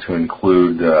going to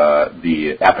include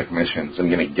the epic missions. I'm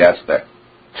going to guess that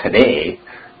today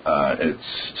it's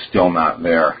still not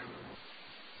there.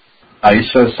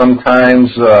 Aisha, sometimes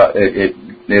it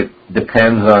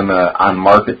depends on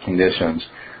market conditions.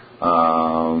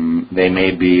 They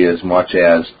may be as much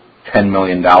as $10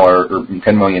 million or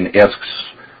 10 million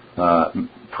ISKs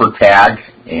per tag,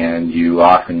 and you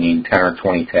often need 10 or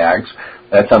 20 tags.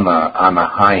 That's on the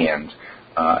high end.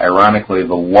 Ironically,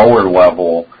 the lower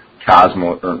level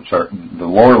the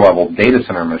lower level data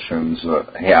center missions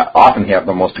often have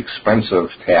the most expensive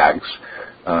tags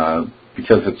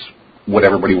because it's what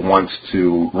everybody wants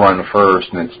to run first,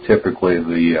 and it's typically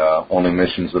the only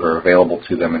missions that are available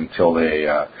to them until they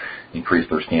increase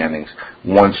their standings.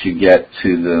 Once you get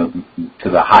to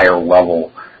the higher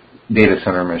level data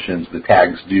center missions, the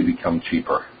tags do become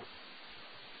cheaper.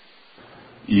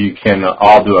 You can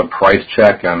all do a price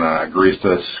check on a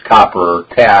Greasus copper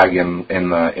tag in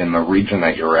the region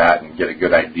that you're at and get a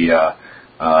good idea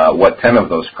what 10 of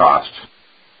those cost.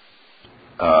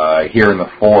 Here in the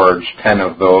Forge, 10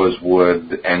 of those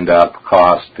would end up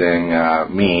costing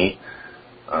me,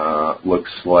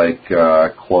 looks like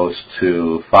close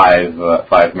to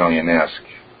 5 million ISK.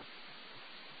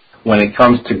 When it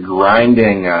comes to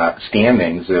grinding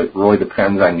standings, it really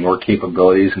depends on your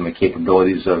capabilities and the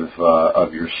capabilities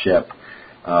of your ship.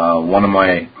 One of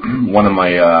my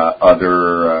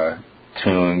other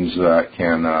tunes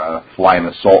can fly an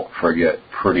assault frigate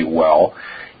pretty well,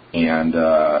 and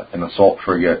an assault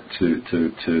frigate to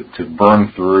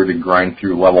burn through, to grind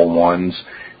through level 1s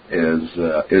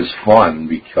is fun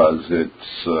because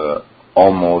it's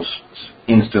almost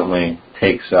instantly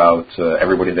takes out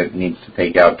everybody that needs to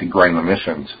take out to grind the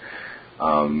missions.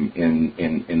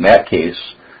 In that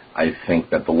case, I think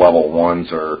that the level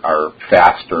 1s are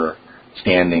faster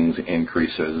standings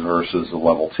increases versus the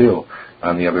level 2.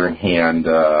 On the other hand,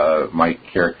 my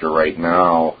character right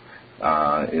now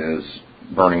is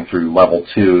burning through level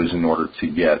 2s in order to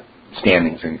get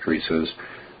standings increases,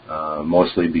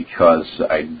 mostly because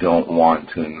I don't want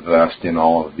to invest in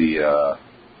all of the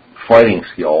fighting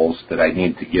skills that I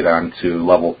need to get onto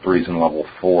level 3s and level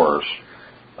 4s.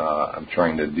 I'm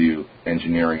trying to do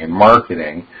engineering and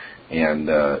marketing, and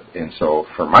so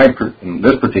for in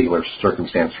this particular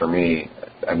circumstance for me,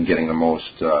 I'm getting the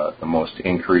most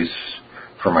increase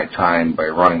for my time by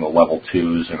running the level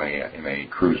 2s in a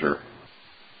cruiser.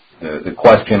 The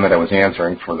question that I was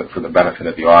answering for the benefit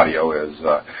of the audio is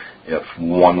if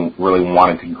one really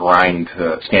wanted to grind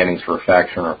standings for a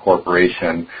faction or a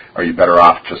corporation, are you better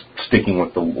off just sticking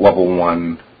with the level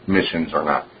 1 missions or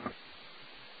not?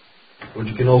 What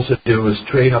you can also do is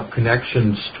train up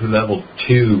connections to level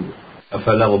 2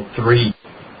 for level 3,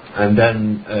 and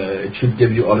then it should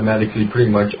give you automatically pretty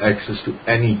much access to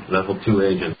any level 2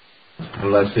 agent,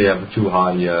 unless they have a too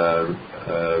high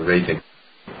rating.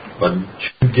 But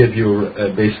it should give you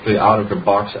basically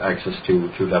out-of-the-box access to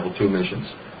level 2 missions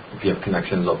if you have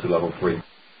connections up to level 3.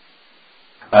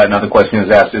 Another question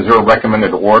is asked, is there a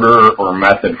recommended order or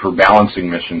method for balancing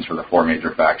missions for the 4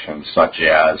 major factions, such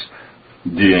as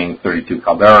doing 32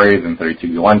 Caldari, then 32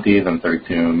 Gulenti, then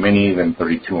 32 Mini, then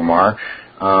 32 MR?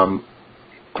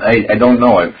 I don't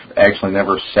know. I've actually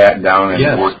never sat down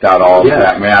and worked out all of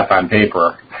that math on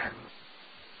paper.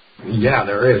 Yeah,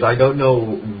 there is. I don't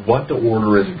know what the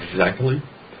order is exactly,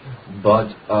 but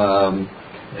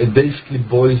it basically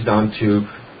boils down to,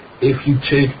 if you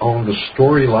take on the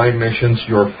storyline missions,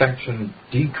 your faction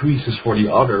decreases for the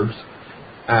others,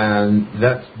 and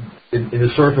that in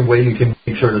a certain way you can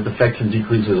make sure that the faction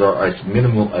decreases are as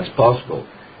minimal as possible.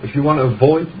 If you want to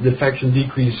avoid the faction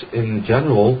decrease in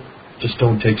general, just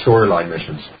don't take storyline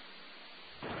missions.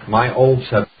 My alts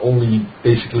have only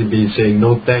basically been saying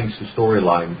no thanks to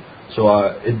storyline, so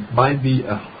it might be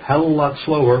a hell of a lot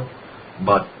slower,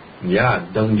 but yeah,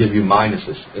 it doesn't give you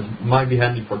minuses. It might be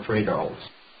handy for trader alts.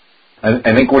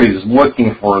 I think what he's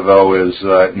looking for, though, is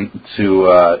to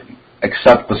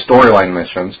accept the storyline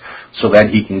missions so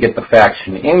that he can get the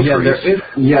faction increase.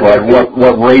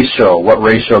 What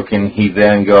ratio can he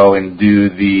then go and do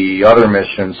the other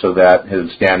missions so that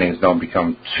his standings don't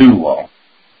become too low?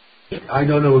 I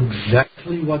don't know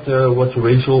exactly what the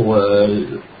ratio.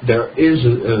 There is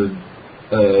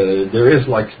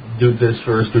like do this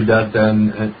first, do that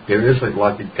then. There is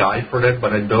like a guide for that,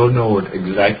 but I don't know it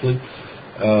exactly.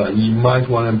 You might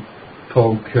want to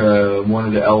poke one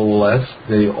of the LLS.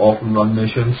 They often run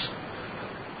missions,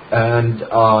 and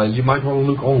you might want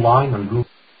to look online on Google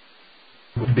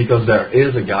because there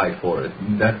is a guide for it.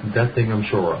 That thing I'm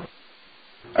sure of.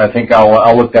 I think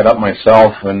I'll look that up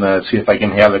myself and see if I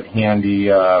can have it handy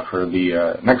for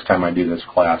the next time I do this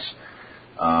class.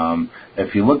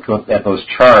 If you look at those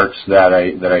charts that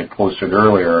I posted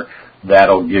earlier,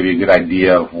 that'll give you a good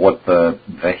idea of what the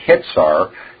hits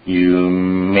are. You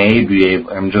may be able,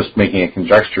 I'm just making a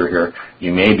conjecture here,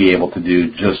 you may be able to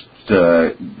do just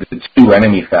the 2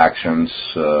 enemy factions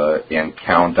and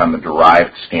count on the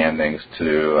derived standings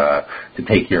to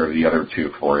take care of the other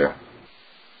 2 for you.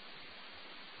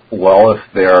 Well, if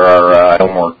there are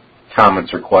no more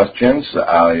comments or questions,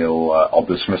 I'll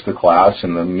dismiss the class.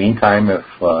 In the meantime, if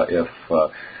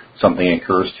something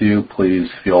occurs to you, please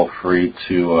feel free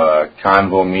to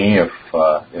convo me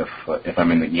if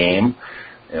I'm in the game.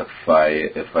 If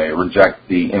I reject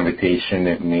the invitation,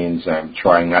 it means I'm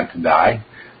trying not to die.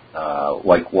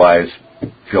 Likewise,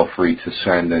 feel free to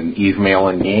send an email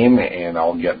in game, and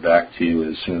I'll get back to you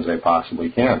as soon as I possibly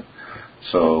can.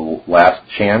 So, last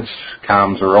chance,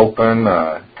 comms are open,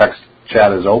 text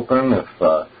chat is open. If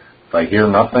I hear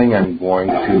nothing, I'm going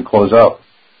to close out.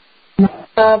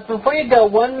 Before you go,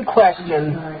 one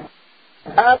question.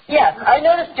 Yes, I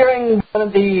noticed during one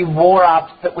of the war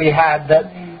ops that we had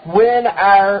that when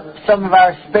some of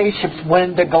our spaceships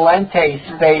went into Galente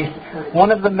space,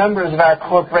 one of the members of our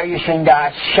corporation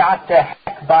got shot to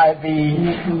heck by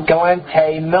the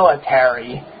Galente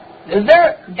military. Is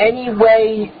there any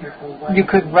way you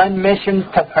could run missions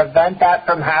to prevent that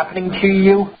from happening to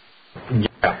you?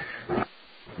 Yeah.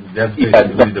 That's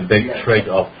basically the big trick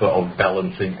of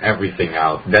balancing everything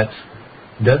out.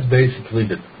 That's basically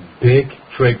the big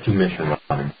trick to mission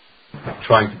running.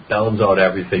 Trying to balance out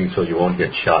everything so you won't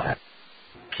get shot at.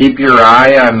 Keep your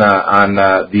eye on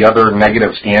the other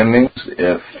negative standings.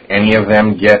 If any of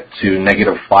them get to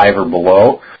 -5 or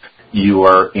below, you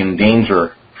are in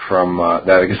danger from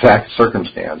that exact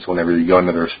circumstance whenever you go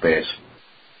into their space.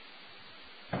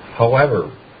 However,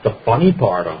 the funny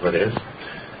part of it is,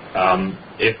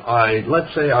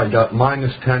 let's say I got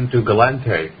 -10 to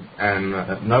Galente, and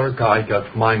another guy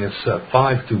got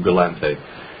 -5 to Galente.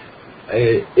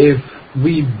 If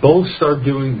we both start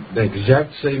doing the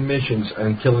exact same missions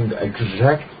and killing the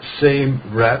exact same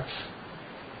rats,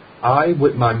 I,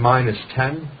 with my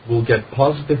 -10, will get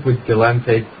positive with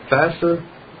Galente faster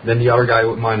than the other guy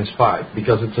with -5,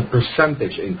 because it's a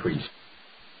percentage increase.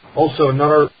 Also,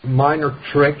 another minor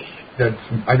trick that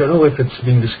I don't know if it's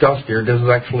been discussed here. This is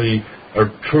actually a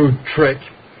true trick.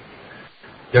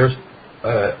 There's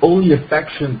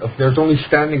there's only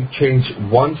standing change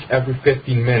once every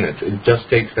 15 minutes. It just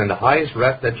takes then the highest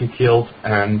rat that you killed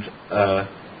and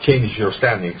changes your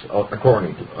standings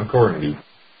accordingly.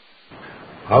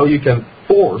 How you can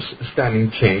force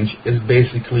standing change is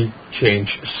basically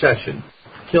change session.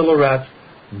 Kill a rat,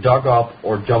 dug up,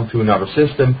 or jump to another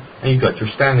system, and you got your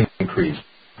standing increased.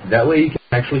 That way you can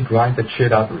actually grind that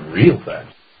shit out real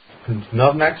fast. It's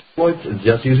not an exploit, it's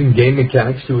just using game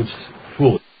mechanics to its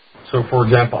fullest. So, for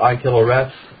example, I kill a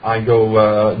rat, I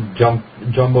go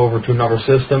jump over to another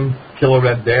system, kill a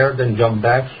rat there, then jump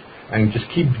back, and just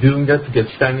keep doing that to get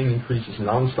standing increases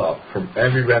non-stop. From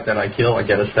every rat that I kill, I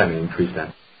get a standing increase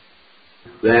then.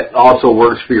 That also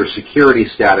works for your security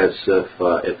status,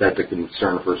 if that's a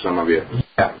concern for some of you.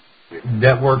 Yeah,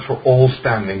 that works for all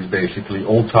standings, basically,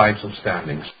 all types of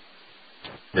standings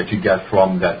that you get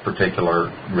from that particular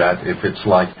rat. If it's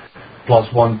like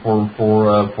 +1 for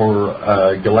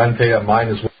Galente and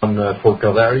 -1 for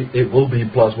Calderon, it will be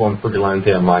 +1 for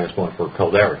Galente and -1 for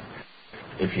Calderon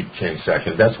if you change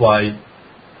section. That's why,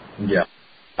 yeah.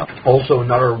 Also,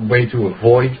 another way to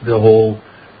avoid the whole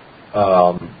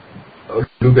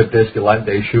look at this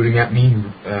Galente shooting at me,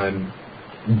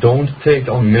 don't take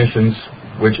on missions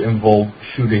which involve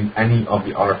shooting any of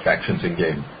the other factions in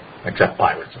game, except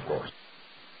pirates, of course.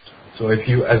 So if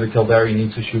you, as a Calderon,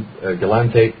 need to shoot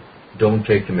Galente, don't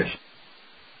take the mission.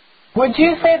 Would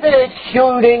you say that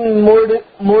shooting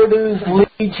Mordu's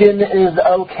Legion is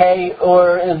okay,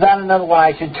 or is that another one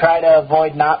I should try to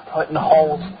avoid not putting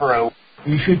holes through?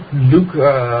 You should look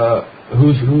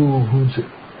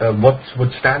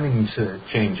what standings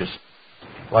changes.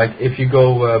 Like if you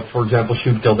go, for example,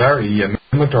 shoot Calderon,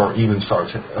 Minotaur even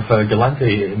starts. If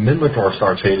Galente, Minotaur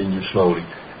starts hitting you slowly,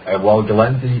 while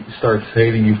Galente starts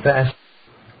hitting you fast.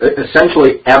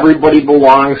 Essentially, everybody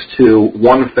belongs to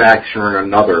one faction or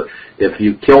another. If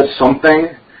you kill something,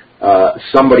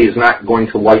 somebody is not going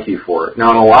to like you for it.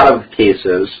 Now, in a lot of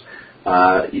cases,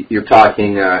 you're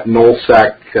talking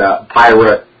nullsec,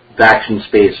 pirate, faction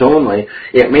space only.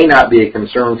 It may not be a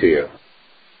concern to you.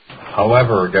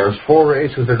 However, there's 4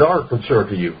 races that are a concern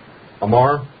to you: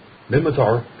 Amar,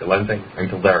 Minotaur, Galente, and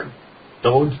Calderon.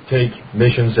 Don't take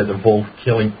missions that involve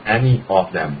killing any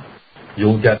of them.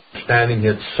 You'll get standing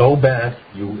hit so bad,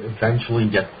 you eventually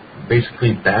get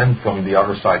basically banned from the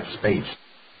other side of space.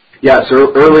 Yeah,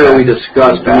 so earlier we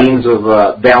discussed means of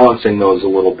balancing those a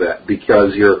little bit,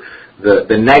 because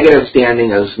the negative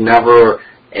standing is never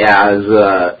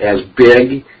as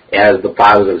big as the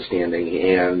positive standing,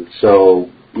 and so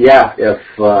yeah,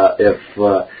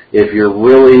 if you're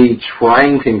really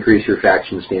trying to increase your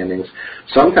faction standings,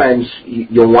 sometimes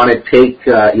you'll want to take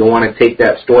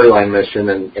that storyline mission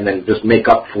and then just make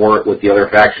up for it with the other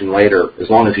faction later, as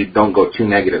long as you don't go too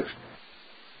negative.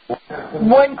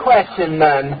 One question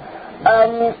then.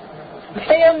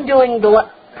 Say I'm doing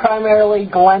primarily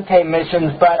Galente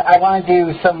missions, but I want to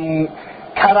do some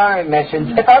Calderon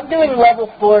missions. If I'm doing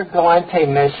level 4 Galente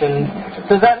missions,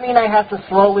 does that mean I have to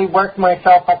slowly work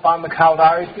myself up on the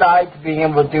Caldari side to being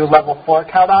able to do level 4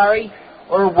 Caldari?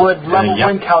 Or would level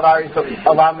 1 Caldari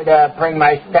allow me to bring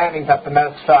my standings up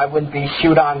enough so I wouldn't be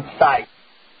shoot on sight?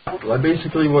 Well,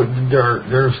 basically,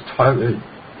 there's time.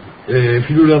 If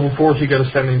you do level 4, you get a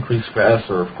standing increase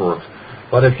faster, of course.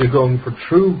 But if you're going for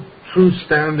true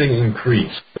standing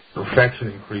increase, or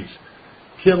faction increase,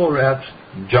 kill a rat,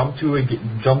 jump through a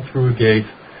gate,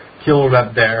 kill a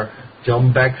rat there,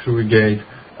 jump back through a gate,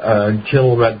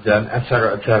 kill a rat then,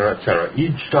 etc., etc., etc.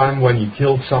 Each time when you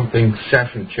kill something,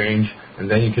 session change, and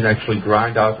then you can actually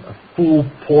grind out a full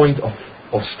point of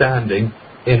standing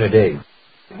in a day.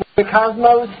 Would the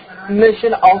Cosmos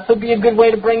mission also be a good way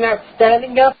to bring that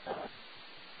standing up?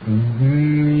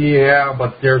 Yeah,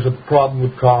 but there's a problem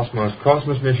with Cosmos.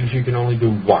 Cosmos missions you can only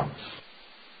do once.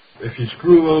 If you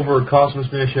screw over a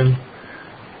Cosmos mission,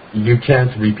 you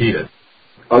can't repeat it.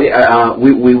 Oh yeah,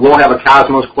 we will have a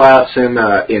Cosmos class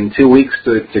in 2 weeks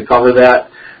to cover that.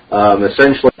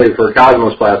 Essentially, for a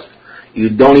Cosmos class, you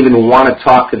don't even want to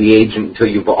talk to the agent until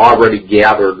you've already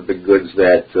gathered the goods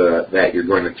that you're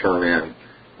going to turn in.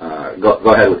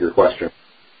 Go ahead with your question.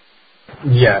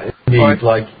 Yeah, indeed.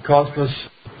 Like Cosmos,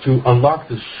 to unlock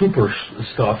the super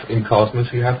stuff in Cosmos,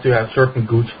 you have to have certain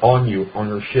goods on you, on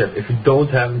your ship. If you don't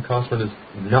have them, Cosmos is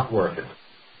not worth it.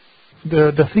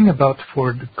 The thing about,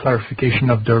 for the clarification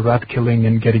of the rat killing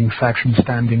and getting faction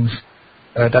standings,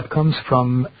 that comes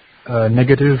from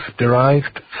negative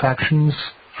derived factions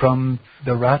from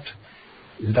the rat.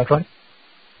 Is that right?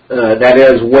 That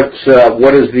is,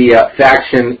 what is the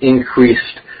faction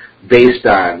increased based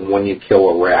on when you kill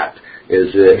a rat?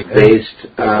 Is it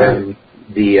based on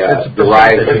the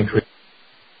derived increase?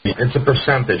 It's a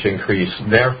percentage increase.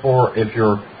 Therefore, if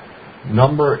your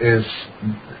number is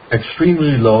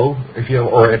extremely low, if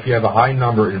you have a high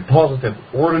number in positive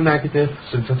or the negative,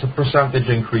 since it's a percentage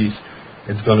increase,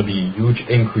 it's going to be a huge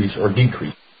increase or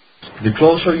decrease. The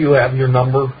closer you have your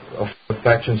number of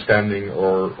faction standing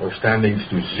or standings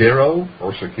to 0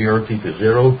 or security to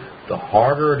 0, the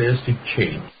harder it is to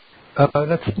change.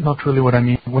 That's not really what I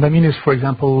mean. What I mean is, for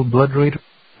example, Blood Raider.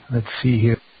 Let's see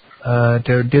here.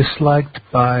 They're disliked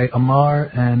by Amar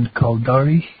and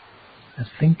Caldari, I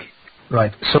think.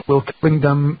 Right. So will killing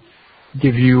them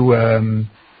give you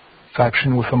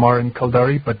faction with Amar and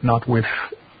Caldari, but not with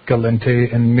Galente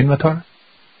and Minmatar?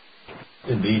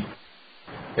 Indeed.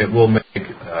 It will make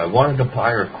one of the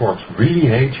pirate corps really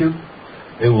hate you.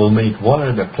 It will make one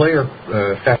of the player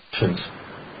factions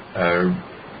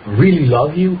really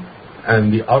love you,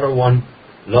 and the other one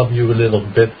love you a little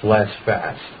bit less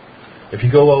fast. If you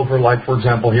go over, like for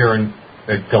example here in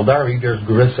Caldari, there's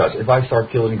Garissas. If I start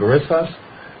killing Garissas,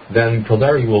 then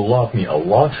Caldari will love me a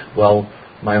lot. Well,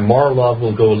 my Amar love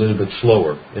will go a little bit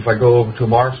slower. If I go over to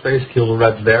Amar space, kill the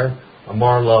rats there,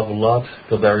 Amar love a lot,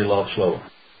 Caldari love slower.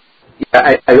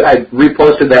 Yeah, I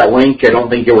reposted that link. I don't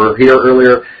think you were here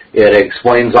earlier. It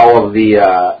explains all of the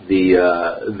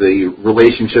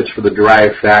relationships for the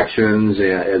derived factions,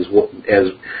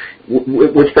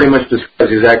 which pretty much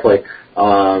describes exactly.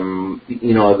 The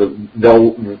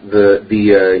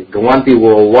Galente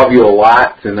will love you a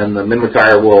lot, and then the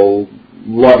Minmatar will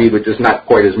love you, but just not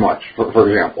quite as much. For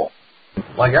example,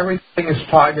 like everything is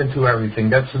tied into everything.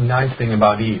 That's the nice thing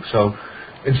about Eve. So.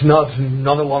 It's not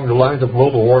along the lines of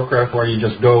World of Warcraft where you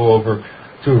just go over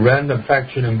to a random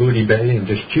faction in Booty Bay and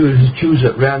just choose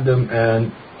at random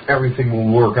and everything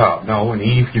will work out. No, in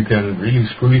Eve you can really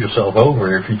screw yourself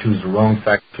over if you choose the wrong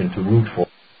faction to root for.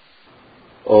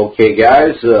 Okay,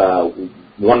 guys,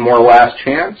 one more last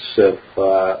chance.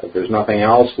 If there's nothing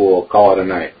else, we'll call it a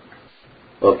night.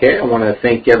 Okay, I want to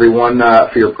thank everyone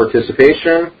for your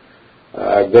participation.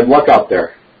 Good luck out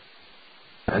there.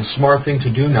 And smart thing to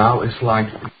do now is like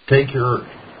take your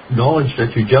knowledge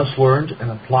that you just learned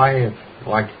and apply it.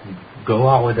 Like go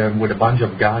out with a bunch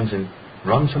of guys and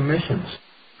run some missions.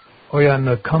 Oh yeah, and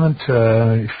a comment,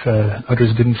 if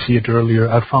others didn't see it earlier,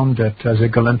 I found that as a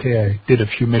Galente I did a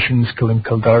few missions killing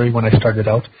Caldari when I started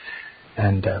out,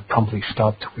 and promptly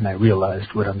stopped when I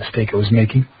realized what a mistake I was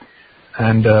making.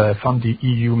 And I found the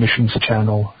EU missions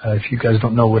channel. If you guys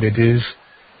don't know what it is,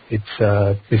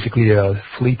 it's basically a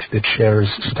fleet that shares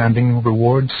standing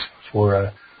rewards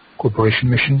for corporation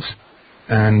missions.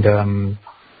 And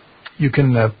you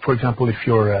can, for example, if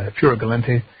you're a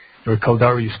Galente, your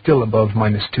Caldari is still above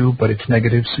 -2, but it's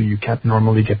negative, so you can't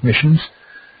normally get missions.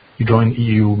 You join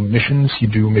EU missions, you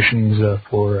do missions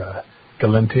for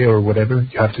Galente or whatever.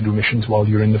 You have to do missions while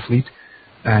you're in the fleet,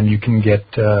 and you can get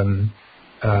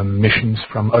missions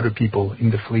from other people in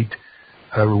the fleet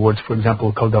rewards, for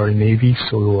example, Calderon Navy.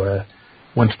 So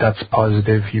once that's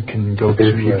positive, you can go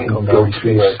to Calderon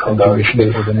Space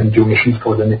and do missions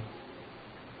for them.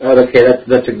 Okay,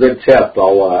 that's a good tip.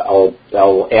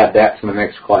 I'll add that to the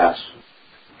next class.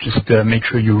 Just make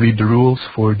sure you read the rules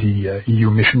for the EU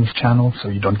missions channel so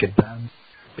you don't get banned.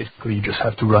 Basically, you just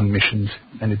have to run missions,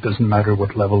 and it doesn't matter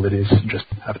what level it is. You just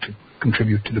have to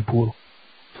contribute to the pool.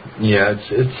 Yeah,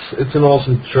 it's an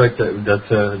awesome trick that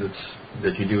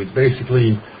you do. It's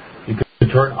basically you can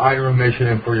turn either a mission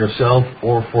in for yourself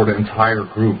or for the entire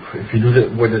group. If you do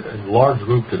that with a large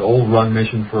group that all run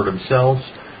mission for themselves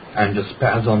and just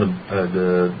pass on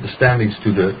the standings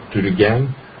to the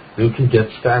gang, you can get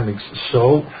standings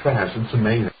so fast. It's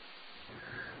amazing.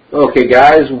 Okay,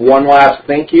 guys, one last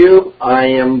thank you. I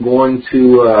am going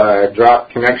to drop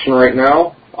connection right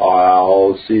now.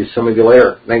 I'll see some of you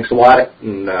later. Thanks a lot,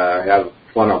 and have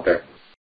fun out there.